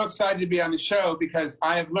 And I'm so excited to be on the show, because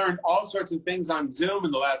I have learned all sorts of things on Zoom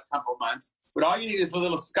in the last couple of months. But all you need is a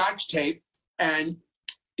little Scotch tape, and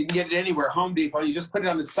you can get it anywhere, Home Depot. You just put it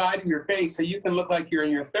on the side of your face so you can look like you're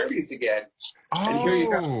in your 30s again. And here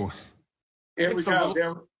you go. Here we go.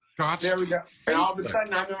 There we go. And all of a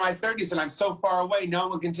sudden, I'm in my 30s, and I'm so far away, no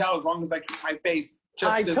one can tell as long as I keep my face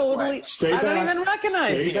just this way. I don't even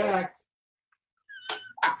recognize you. Back.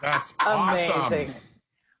 That's awesome. Amazing.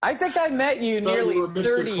 I think I met you nearly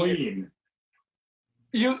 30 years.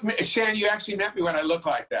 Shan, you actually met me when I look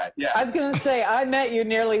like that. Yeah. I was going to say, I met you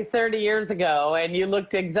nearly 30 years ago, and you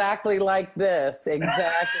looked exactly like this.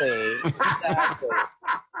 Exactly.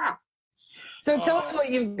 So tell us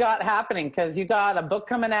what you've got happening, because you got a book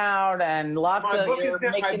coming out and lots of...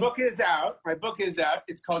 My book is out.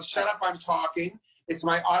 It's called Shut Up, I'm Talking. It's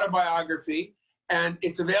my autobiography. And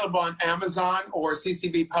it's available on Amazon or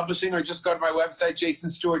CCB Publishing, or just go to my website,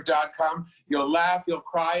 jasonstewart.com. You'll laugh, you'll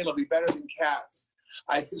cry, it'll be better than Cats.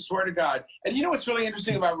 I swear to God. And you know what's really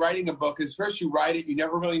interesting about writing a book is, first you write it, you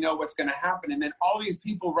never really know what's going to happen. And then all these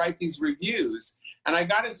people write these reviews. And I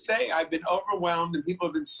got to say, I've been overwhelmed, and people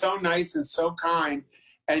have been so nice and so kind.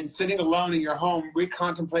 And sitting alone in your home,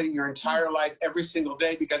 recontemplating your entire life every single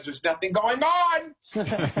day because there's nothing going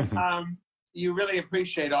on. You really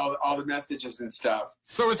appreciate all the messages and stuff.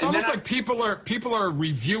 So it's almost like people are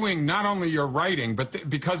reviewing not only your writing, but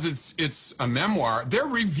because it's a memoir, they're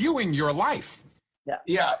reviewing your life.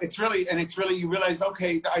 Yeah, it's really you realize,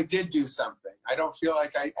 okay, I did do something. I don't feel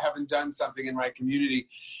like I haven't done something in my community.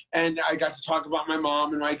 And I got to talk about my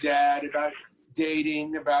mom and my dad, about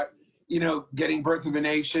dating, about getting Birth of a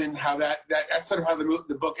Nation. How that's sort of how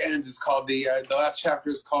the book ends. It's called the last chapter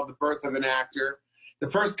is called The Birth of an Actor. The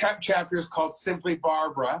first chapter is called Simply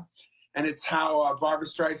Barbara, and it's how Barbra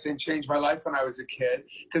Streisand changed my life when I was a kid.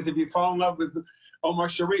 Because if you fall in love with Omar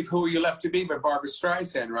Sharif, who are you left to be but Barbra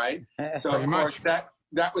Streisand, right? So, of course, that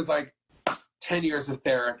was like 10 years of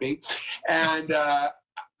therapy. And,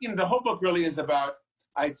 the whole book really is about,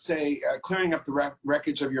 I'd say, clearing up the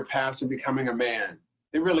wreckage of your past and becoming a man.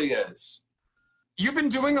 It really is. You've been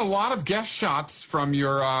doing a lot of guest shots from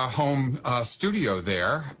your home studio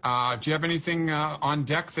there. Do you have anything on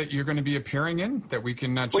deck that you're going to be appearing in that we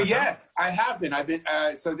can check out? Well, yes, I have been.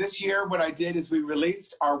 So this year what I did is we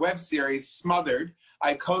released our web series, Smothered.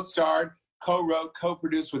 I co-starred, co-wrote,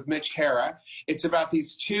 co-produced with Mitch Hara. It's about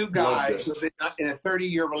these two guys who have been in a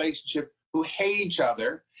 30-year relationship who hate each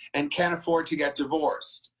other and can't afford to get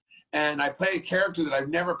divorced. And I play a character that I've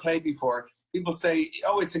never played before. People say,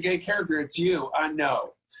 "Oh, it's a gay character. It's you."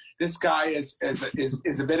 No, this guy is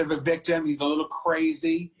a bit of a victim. He's a little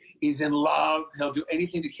crazy. He's in love. He'll do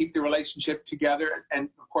anything to keep the relationship together. And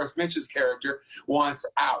of course, Mitch's character wants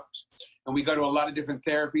out. And we go to a lot of different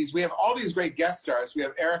therapies. We have all these great guest stars. We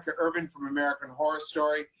have Erica Irvin from American Horror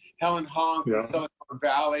Story, Helen Hong from Silicon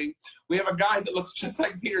Valley. We have a guy that looks just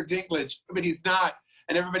like Peter Dinklage, but he's not.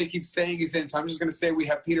 And everybody keeps saying he's in, so I'm just going to say we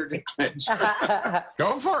have Peter Dinklage.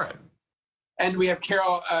 Go for it. And we have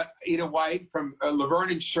Carol Ida White from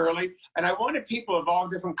Laverne and Shirley. And I wanted people of all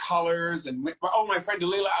different colors. And my friend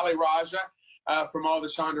Dalila Ali Raja from all the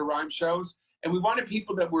Shonda Rhimes shows. And we wanted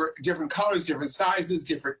people that were different colors, different sizes,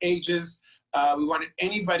 different ages. We wanted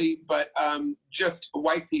anybody but just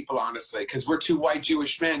white people, honestly, because we're two white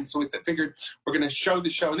Jewish men. So we figured we're going to show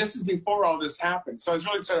the show. And this is before all this happened. So I was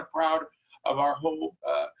really sort of proud of our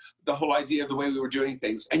the whole idea of the way we were doing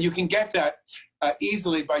things. And you can get that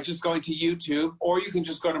easily by just going to YouTube, or you can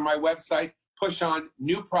just go to my website, push on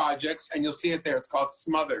new projects, and you'll see it there. It's called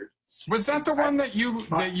Smothered. Was that the one that you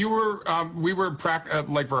were we were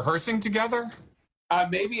like rehearsing together?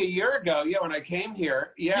 Maybe a year ago, when I came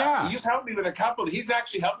here. Yeah. You've helped me with a couple. He's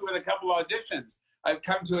actually helped me with a couple auditions. I've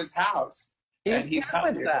come to his house. He's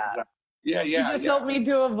good with that. Yeah. He just helped me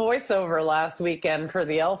do a voiceover last weekend for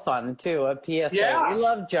the L Fund, too, a PSA. Yeah. We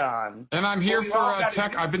love John. And I'm here for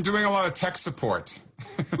tech. I've been doing a lot of tech support.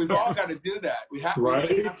 We've all got to do that. We have right?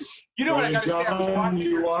 You know what I got to say? I was watching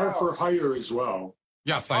you are for hire as well.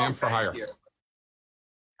 Yes, I am for hire.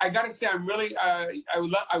 I got to say, I'm really, I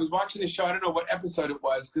was watching the show. I don't know what episode it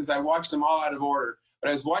was because I watched them all out of order. But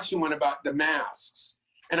I was watching one about the masks.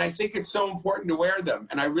 And I think it's so important to wear them.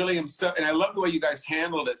 And I really am and I love the way you guys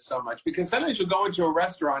handled it so much, because sometimes you'll go into a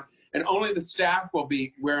restaurant and only the staff will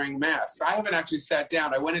be wearing masks. I haven't actually sat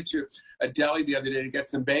down. I went into a deli the other day to get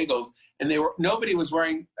some bagels, and nobody was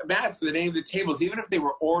wearing masks at any of the tables, even if they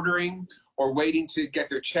were ordering or waiting to get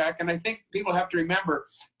their check. And I think people have to remember,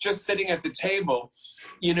 just sitting at the table,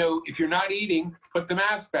 if you're not eating, put the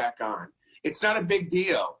mask back on. It's not a big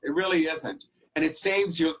deal. It really isn't. And it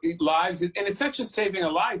saves your lives. And it's not just saving a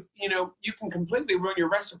life. You can completely ruin your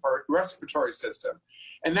respiratory system.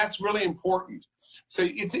 And that's really important. So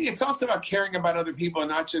it's also about caring about other people and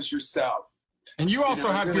not just yourself. And you also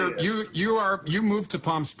have you moved to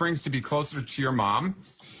Palm Springs to be closer to your mom.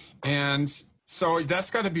 And so that's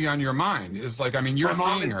got to be on your mind. It's like, you're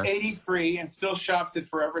seeing her. My mom is 83 and still shops at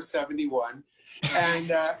Forever 71.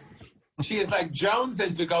 And she is like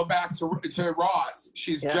jonesing to go back to Ross.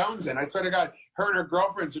 She's jonesing. I swear to God, her and her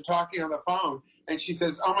girlfriends are talking on the phone, and she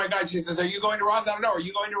says, "Oh my God," she says, "Are you going to Ross?" I don't know. Are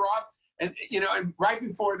you going to Ross? And and right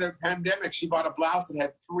before the pandemic, she bought a blouse that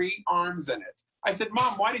had 3 arms in it. I said,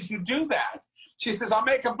 "Mom, why did you do that?" She says, "I'll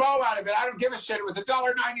make a bow out of it. I don't give a shit. It was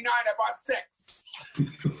 $1.99. I bought 6."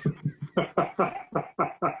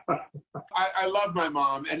 I love my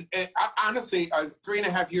mom, and honestly,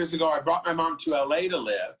 3.5 years ago, I brought my mom to LA to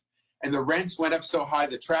live. And the rents went up so high,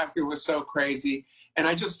 the traffic was so crazy. And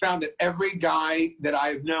I just found that every guy that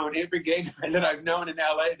I've known, every gay guy that I've known in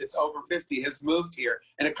LA that's over 50 has moved here,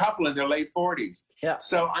 and a couple in their late 40s. Yeah.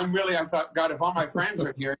 So I thought, God, if all my friends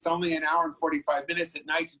are here, it's only an hour and 45 minutes at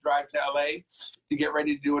night to drive to LA to get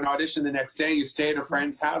ready to do an audition the next day. You stay at a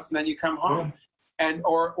friend's house, and then you come home, and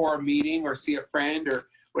or a meeting, or see a friend, or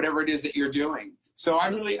whatever it is that you're doing. So I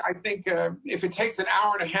think if it takes an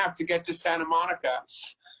hour and a half to get to Santa Monica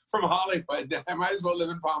from Hollywood, then I might as well live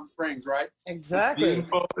in Palm Springs, right? Exactly. It's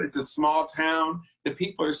beautiful. It's a small town. The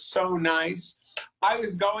people are so nice. I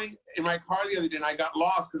was going in my car the other day, and I got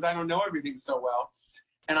lost because I don't know everything so well.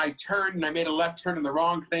 And I turned, and I made a left turn in the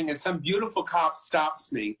wrong thing, and some beautiful cop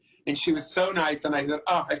stops me, and she was so nice. And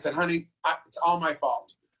I said, "Honey, it's all my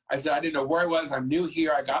fault." I said, "I didn't know where I was. I'm new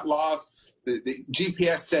here. I got lost. The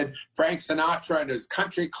GPS said Frank Sinatra and his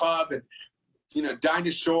country club, and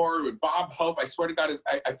Dinah Shore with Bob Hope." I swear to God,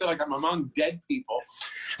 I feel like I'm among dead people.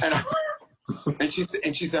 And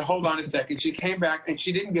she said, "Hold on a second." She came back, and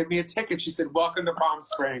she didn't give me a ticket. She said, "Welcome to Palm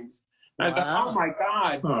Springs." And I thought, oh my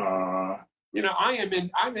God.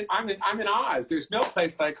 I'm in Oz. There's no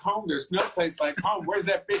place like home. There's no place like home. Where's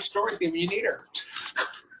that bitch Dorothy when you need her?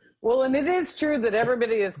 Well, and it is true that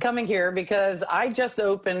everybody is coming here, because I just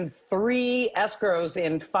opened 3 escrows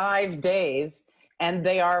in 5 days, and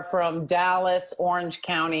they are from Dallas, Orange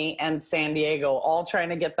County, and San Diego, all trying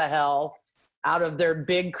to get the hell out of their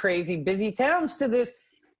big, crazy, busy towns to this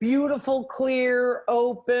beautiful, clear,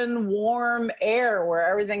 open, warm air where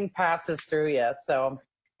everything passes through you. So,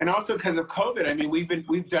 and also because of COVID,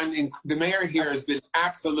 the mayor here has been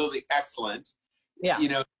absolutely excellent.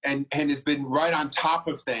 Yeah. And has been right on top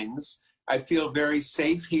of things. I feel very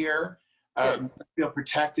safe here. feel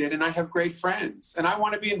protected, and I have great friends. And I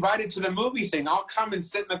want to be invited to the movie thing. I'll come and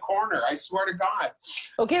sit in the corner. I swear to God.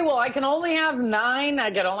 Okay, well, I can only have 9. I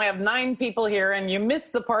can only have 9 people here, and you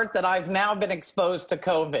missed the part that I've now been exposed to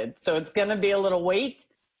COVID. So it's going to be a little wait.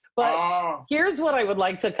 But here's what I would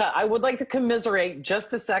like to I would like to commiserate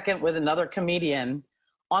just a second with another comedian.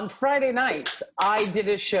 On Friday night, I did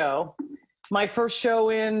a show, my first show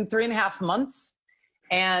in 3.5 months.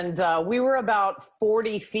 And we were about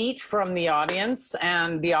 40 feet from the audience,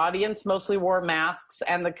 and the audience mostly wore masks,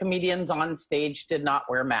 and the comedians on stage did not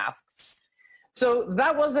wear masks. So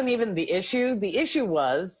that wasn't even the issue. The issue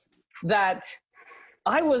was that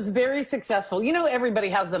I was very successful. You know, everybody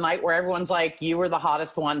has the night where everyone's like, you were the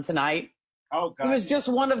hottest one tonight. Oh, God. It was just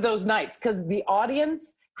one of those nights because the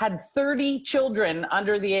audience had 30 children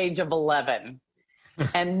under the age of 11.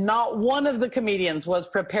 And not one of the comedians was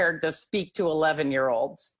prepared to speak to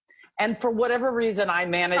 11-year-olds. And for whatever reason, I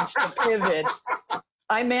managed to pivot.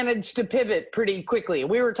 I managed to pivot pretty quickly.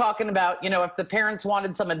 We were talking about, you know, if the parents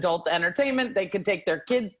wanted some adult entertainment, they could take their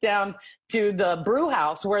kids down to the brew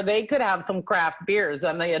house where they could have some craft beers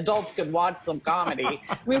and the adults could watch some comedy.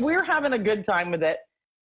 I mean, we were having a good time with it.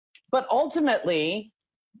 But ultimately,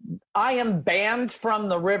 I am banned from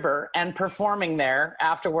the river and performing there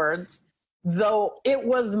afterwards, though it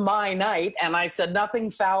was my night, and I said nothing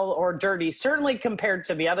foul or dirty, certainly compared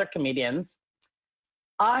to the other comedians.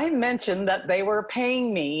 I mentioned that they were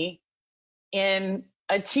paying me in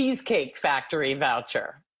a Cheesecake Factory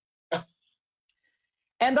voucher.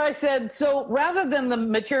 And I said, so rather than the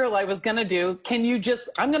material I was going to do, can you just,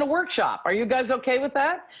 I'm going to workshop. Are you guys okay with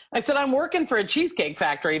that? I said, I'm working for a Cheesecake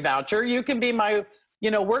Factory voucher. You can be my,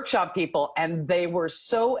 you know, workshop people. And they were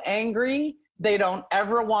so angry, they don't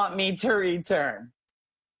ever want me to return.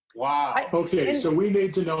 Wow. So we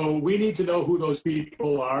need to know who those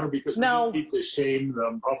people are because we need to shame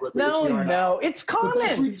them publicly. No, it's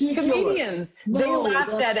common. Comedians, they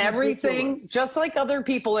laughed at everything, just like other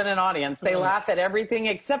people in an audience. They laugh at everything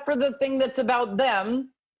except for the thing that's about them,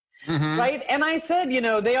 right? And I said, you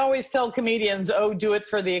know, they always tell comedians, oh, do it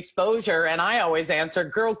for the exposure. And I always answer,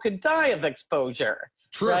 girl could die of exposure,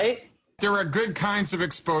 right? There are good kinds of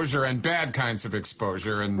exposure and bad kinds of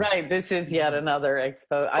exposure. And right, this is yet another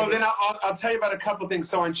exposure. Well, then I'll tell you about a couple of things.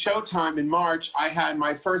 So on Showtime in March, I had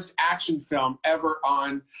my first action film ever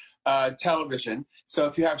on television. So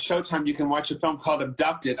if you have Showtime, you can watch a film called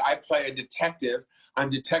Abducted. I play a detective.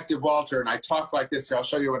 I'm Detective Walter, and I talk like this. Here, I'll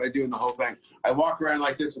show you what I do in the whole thing. I walk around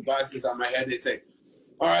like this with glasses on my head. They say,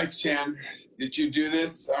 all right, Shan, did you do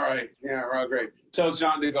this? All right, yeah, well, great. Tell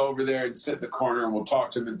John to go over there and sit in the corner, and we'll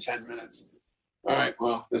talk to him in 10 minutes. All right,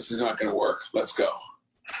 well, this is not going to work. Let's go.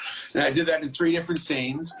 And I did that in 3 different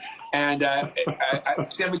scenes. And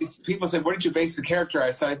people said, what did you base the character on?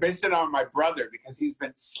 I said, I based it on my brother because he's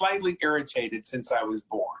been slightly irritated since I was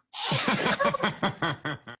born.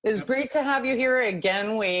 It's great to have you here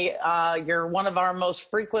again. You're one of our most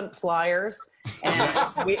frequent flyers. And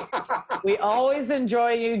we always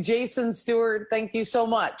enjoy you. Jason Stewart, thank you so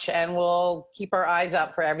much. And we'll keep our eyes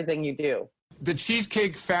out for everything you do. The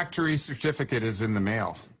Cheesecake Factory certificate is in the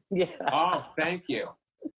mail. Yeah. Oh, thank you.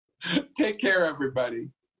 Take care,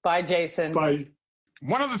 everybody. Bye, Jason. Bye.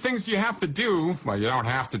 One of the things you have to do, well, you don't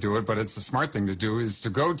have to do it, but it's a smart thing to do, is to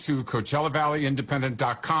go to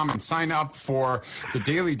CoachellaValleyIndependent.com and sign up for the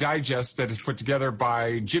Daily Digest that is put together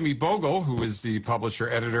by Jimmy Bogle, who is the publisher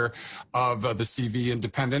editor of the CV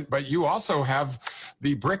Independent. But you also have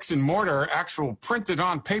the bricks and mortar actual printed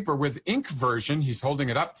on paper with ink version. He's holding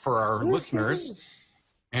it up for our listeners.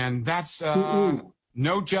 And that's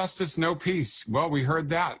No Justice, No Peace. Well, we heard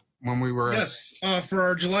that when we were... Yes, for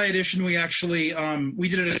our July edition, we actually, we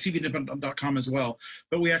did it at cvindependent.com as well,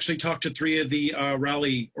 but we actually talked to 3 of the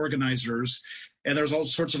rally organizers, and there's all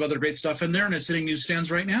sorts of other great stuff in there, and it's hitting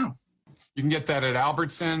newsstands right now. You can get that at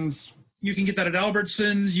Albertsons. You can get that at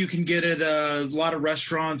Albertsons. You can get it at a lot of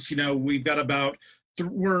restaurants. You know, we've got about,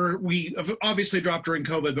 we obviously dropped during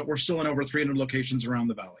COVID, but we're still in over 300 locations around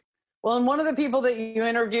the Valley. Well, and one of the people that you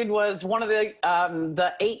interviewed was one of the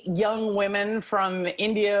 8 young women from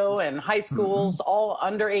Indio and high schools, all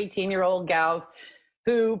under 18-year-old gals,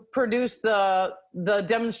 who produced the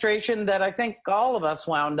demonstration that I think all of us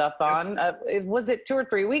wound up on. Was it 2 or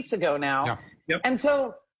 3 weeks ago now? Yeah. Yep. And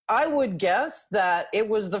so I would guess that it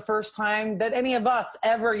was the first time that any of us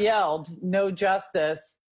ever yelled, no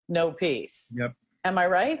justice, no peace. Yep. Am I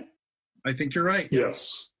right? I think you're right.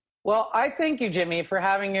 Yes. Well, I thank you, Jimmy, for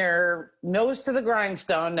having your nose to the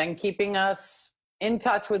grindstone and keeping us in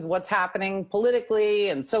touch with what's happening politically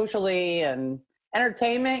and socially and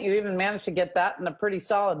entertainment. You even managed to get that in a pretty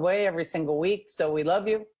solid way every single week. So we love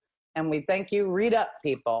you and we thank you. Read up,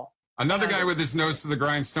 people. Another guy with his nose to the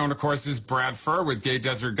grindstone, of course, is Brad Furr with Gay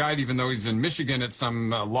Desert Guide, even though he's in Michigan at some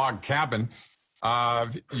log cabin.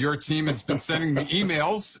 Your team has been sending me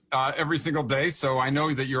emails every single day, so I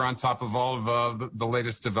know that you're on top of all of the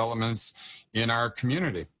latest developments in our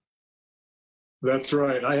community. That's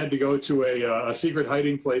right. I had to go to a secret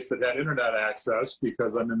hiding place that had internet access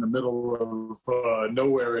because I'm in the middle of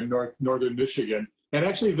nowhere in northern Michigan, and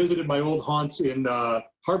actually visited my old haunts in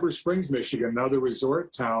Harbor Springs, Michigan, another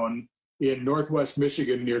resort town in northwest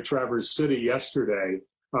Michigan near Traverse City yesterday.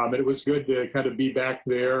 It was good to kind of be back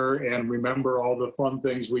there and remember all the fun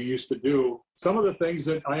things we used to do. Some of the things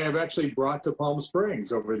that I have actually brought to Palm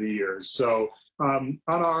Springs over the years. So on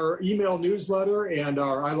our email newsletter and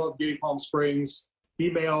our I Love Gay Palm Springs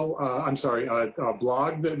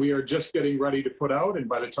blog that we are just getting ready to put out. And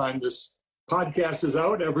by the time this podcast is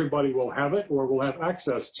out, everybody will have it or will have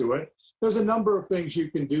access to it. There's a number of things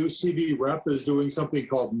you can do. CV Rep is doing something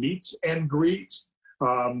called Meets and Greets.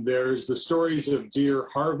 There's the stories of Dear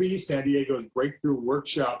Harvey, San Diego's breakthrough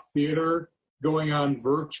workshop theater, going on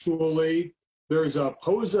virtually. There's a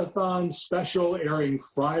Pose-a-thon special airing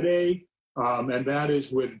Friday, and that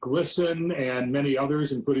is with GLSEN and many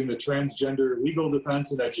others, including the Transgender Legal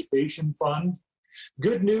Defense and Education Fund.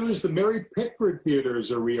 Good news, the Mary Pickford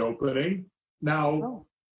theaters are reopening. Now,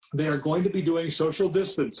 they are going to be doing social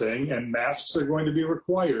distancing and masks are going to be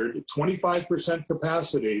required, 25%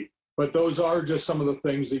 capacity, but those are just some of the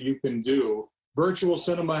things that you can do. Virtual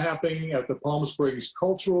cinema happening at the Palm Springs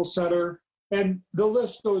Cultural Center, and the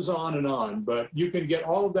list goes on, but you can get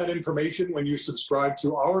all of that information when you subscribe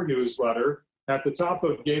to our newsletter at the top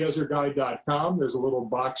of gaydesertguide.com. There's a little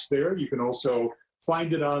box there. You can also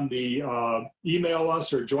find it on the email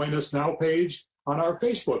us or join us now page on our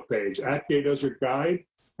Facebook page at Gay Desert Guide.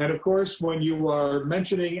 And of course, when you are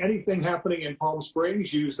mentioning anything happening in Palm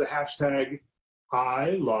Springs, use the hashtag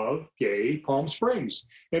I Love Gay Palm Springs,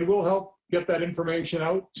 and we'll help get that information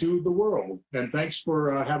out to the world. And thanks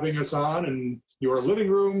for having us on in your living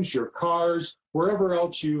rooms, your cars, wherever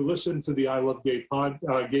else you listen to the I Love Gay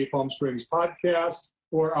Gay Palm Springs podcast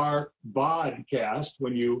or our vodcast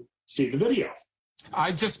when you see the video.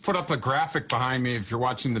 I just put up a graphic behind me. If you're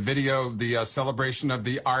watching the video, the celebration of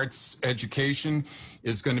the arts education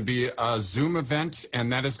is going to be a Zoom event,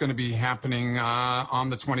 and that is going to be happening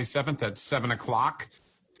on the 27th at 7 o'clock.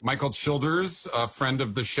 Michael Childers, a friend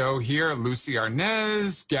of the show here, Lucy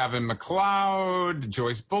Arnez, Gavin McLeod,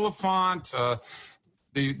 Joyce Bulifant,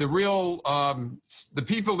 the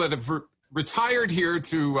people that have retired here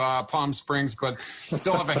to Palm Springs, but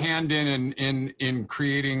still have a hand in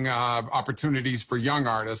creating opportunities for young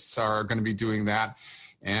artists are going to be doing that.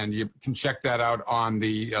 And you can check that out on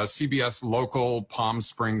the CBS Local Palm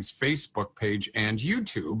Springs Facebook page and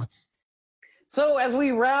YouTube. So as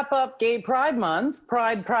we wrap up Gay Pride Month,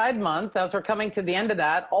 Pride Month, as we're coming to the end of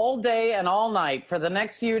that, all day and all night for the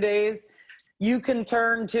next few days, you can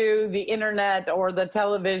turn to the internet or the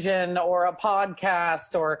television or a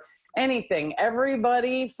podcast or anything.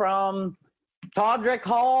 Everybody from Todrick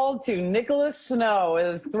Hall to Nicholas Snow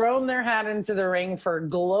has thrown their hat into the ring for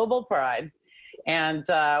global pride. And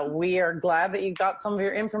we are glad that you got some of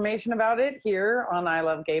your information about it here on I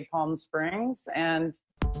Love Gay Palm Springs. And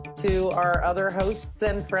to our other hosts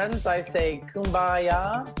and friends, I say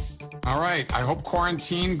kumbaya. All right. I hope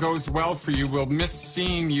quarantine goes well for you. We'll miss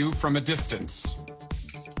seeing you from a distance.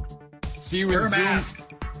 See you in Zoom.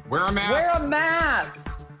 Wear a mask. Wear a mask.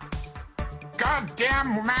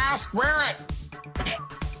 Goddamn mask. Wear it.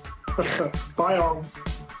 Bye all.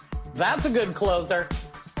 That's a good closer.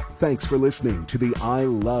 Thanks for listening to the I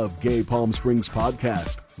Love Gay Palm Springs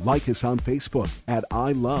podcast. Like us on Facebook at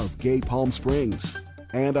I Love Gay Palm Springs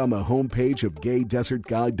and on the homepage of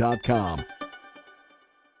gaydesertguide.com.